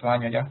 4º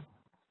año ya.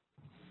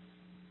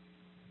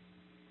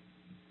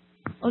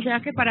 O sea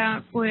que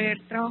para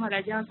poder trabajar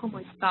allá como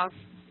staff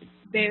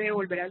debe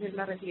volver a hacer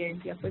la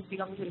residencia, pues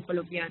digamos el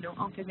colombiano,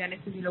 aunque sea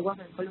anestesiólogo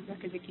acá en Colombia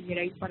que se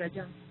quisiera ir para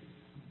allá.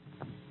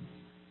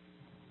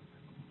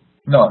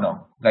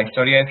 No, la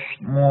historia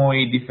es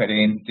muy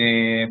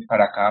diferente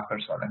para cada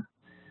persona.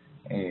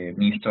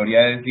 Mi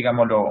historia es,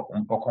 digámoslo,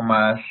 un poco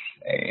más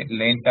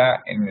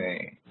lenta,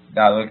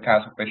 dado el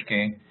caso pues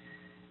que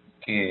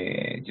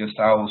yo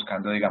estaba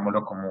buscando,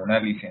 digámoslo, como una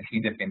licencia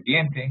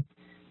independiente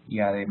y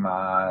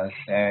además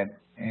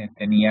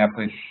tenía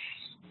pues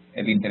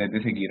el interés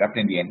de seguir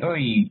aprendiendo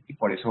y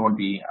por eso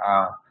volví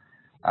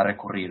a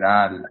recurrir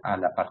a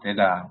la parte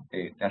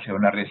de hacer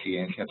una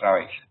residencia otra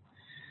vez.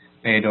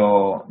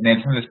 Pero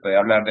Nelson les puede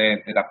hablar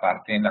de la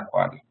parte en la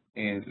cual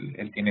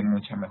él tiene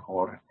mucha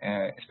mejor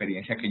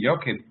experiencia que yo,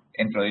 que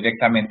entró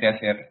directamente a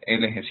hacer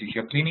el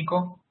ejercicio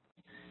clínico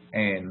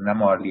en una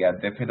modalidad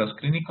de fellows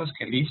clínicos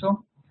que él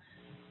hizo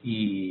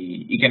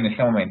y que en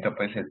este momento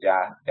pues él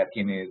ya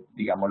tiene,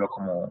 digámoslo,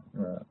 como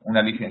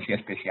una licencia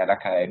especial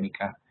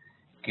académica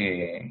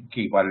que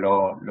igual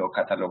lo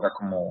cataloga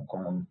como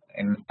un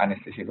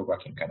anestesiólogo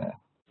aquí en Canadá.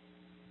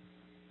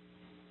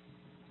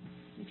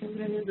 Muchas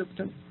gracias,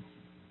 doctor.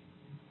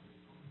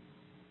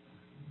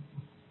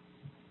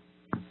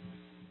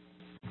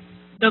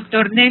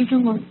 Doctor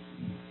Nelson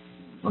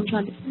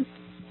González.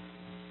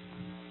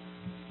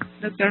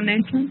 Doctor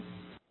Nelson.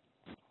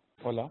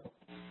 Hola.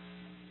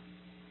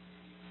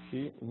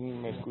 ¿Sí?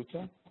 ¿Me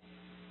escucha?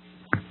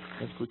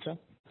 ¿Me escucha?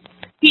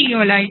 Sí,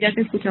 hola, y ya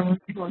te escuchamos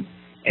mejor.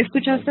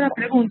 ¿Escuchaste la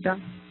pregunta?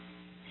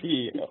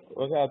 Sí,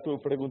 o sea,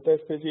 tu pregunta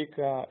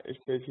específica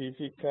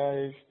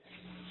es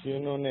si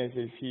uno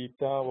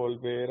necesita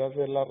volver a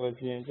hacer la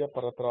residencia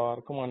para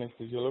trabajar como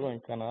anestesiólogo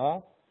en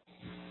Canadá.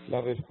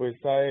 La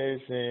respuesta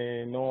es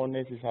no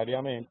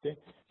necesariamente.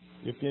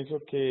 Yo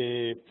pienso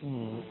que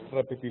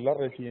repetir la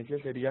residencia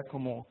sería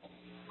como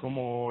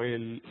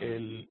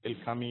el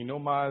camino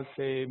más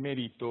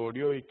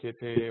meritorio y que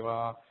te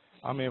va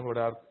a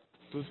mejorar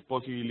tus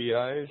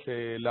posibilidades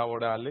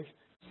laborales.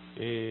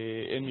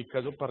 En mi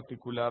caso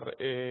particular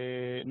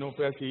no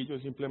fue así, yo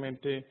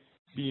simplemente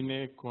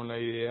vine con la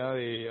idea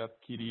de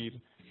adquirir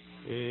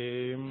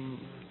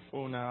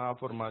una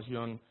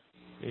formación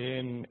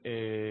en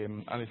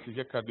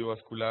anestesia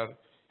cardiovascular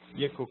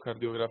y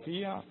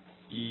ecocardiografía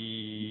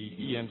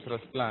y en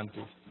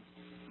trasplantes.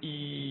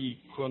 Y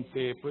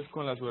conté pues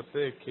con la suerte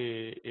de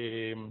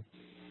que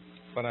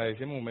para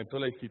ese momento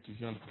la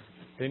institución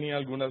tenía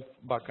algunas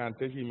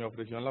vacantes y me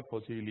ofrecieron la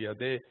posibilidad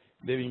de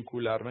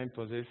vincularme,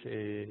 entonces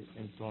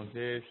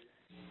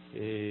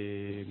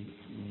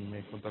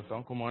me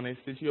contactaron como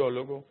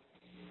anestesiólogo,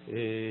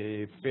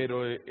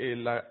 pero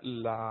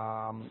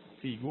la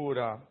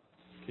figura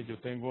que yo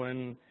tengo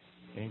en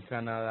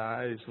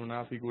Canadá es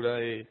una figura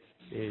de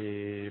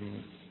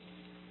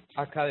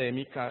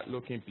académica,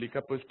 lo que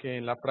implica pues que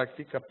en la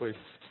práctica pues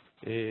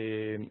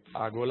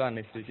hago la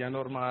anestesia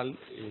normal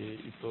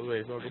y todo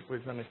eso, hago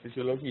pues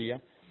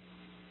anestesiología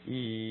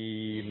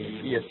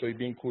y estoy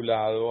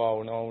vinculado a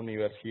una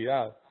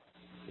universidad.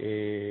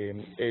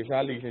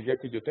 Esa licencia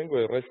que yo tengo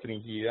es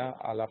restringida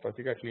a la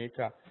práctica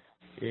clínica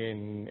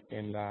en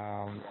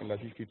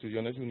las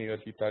instituciones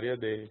universitarias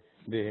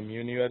de mi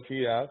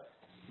universidad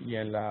y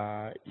en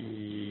la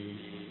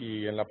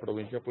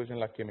provincia pues en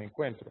la que me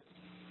encuentro,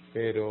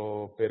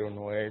 pero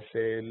no es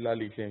la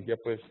licencia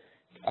pues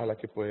a la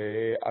que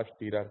puede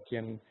aspirar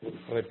quien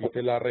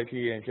repite la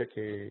residencia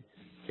que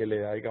le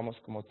da, digamos,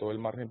 como todo el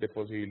margen de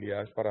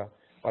posibilidades para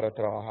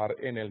trabajar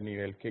en el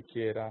nivel que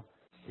quiera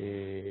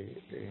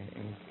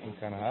en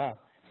Canadá.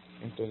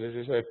 Entonces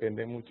eso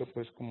depende mucho,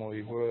 pues como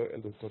dijo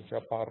el doctor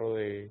Chaparro,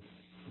 de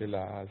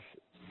las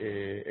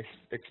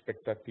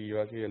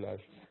expectativas y de las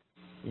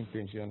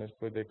intenciones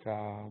pues de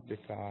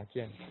cada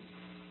quien.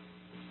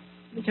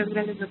 Muchas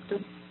gracias, doctor.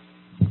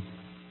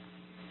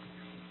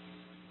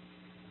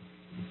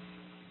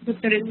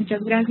 Doctores,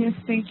 muchas gracias.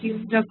 Thank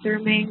you, Dr.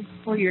 Meng,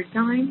 for your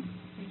time.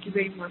 Thank you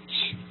very much.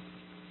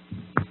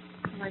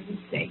 Have a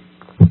nice day.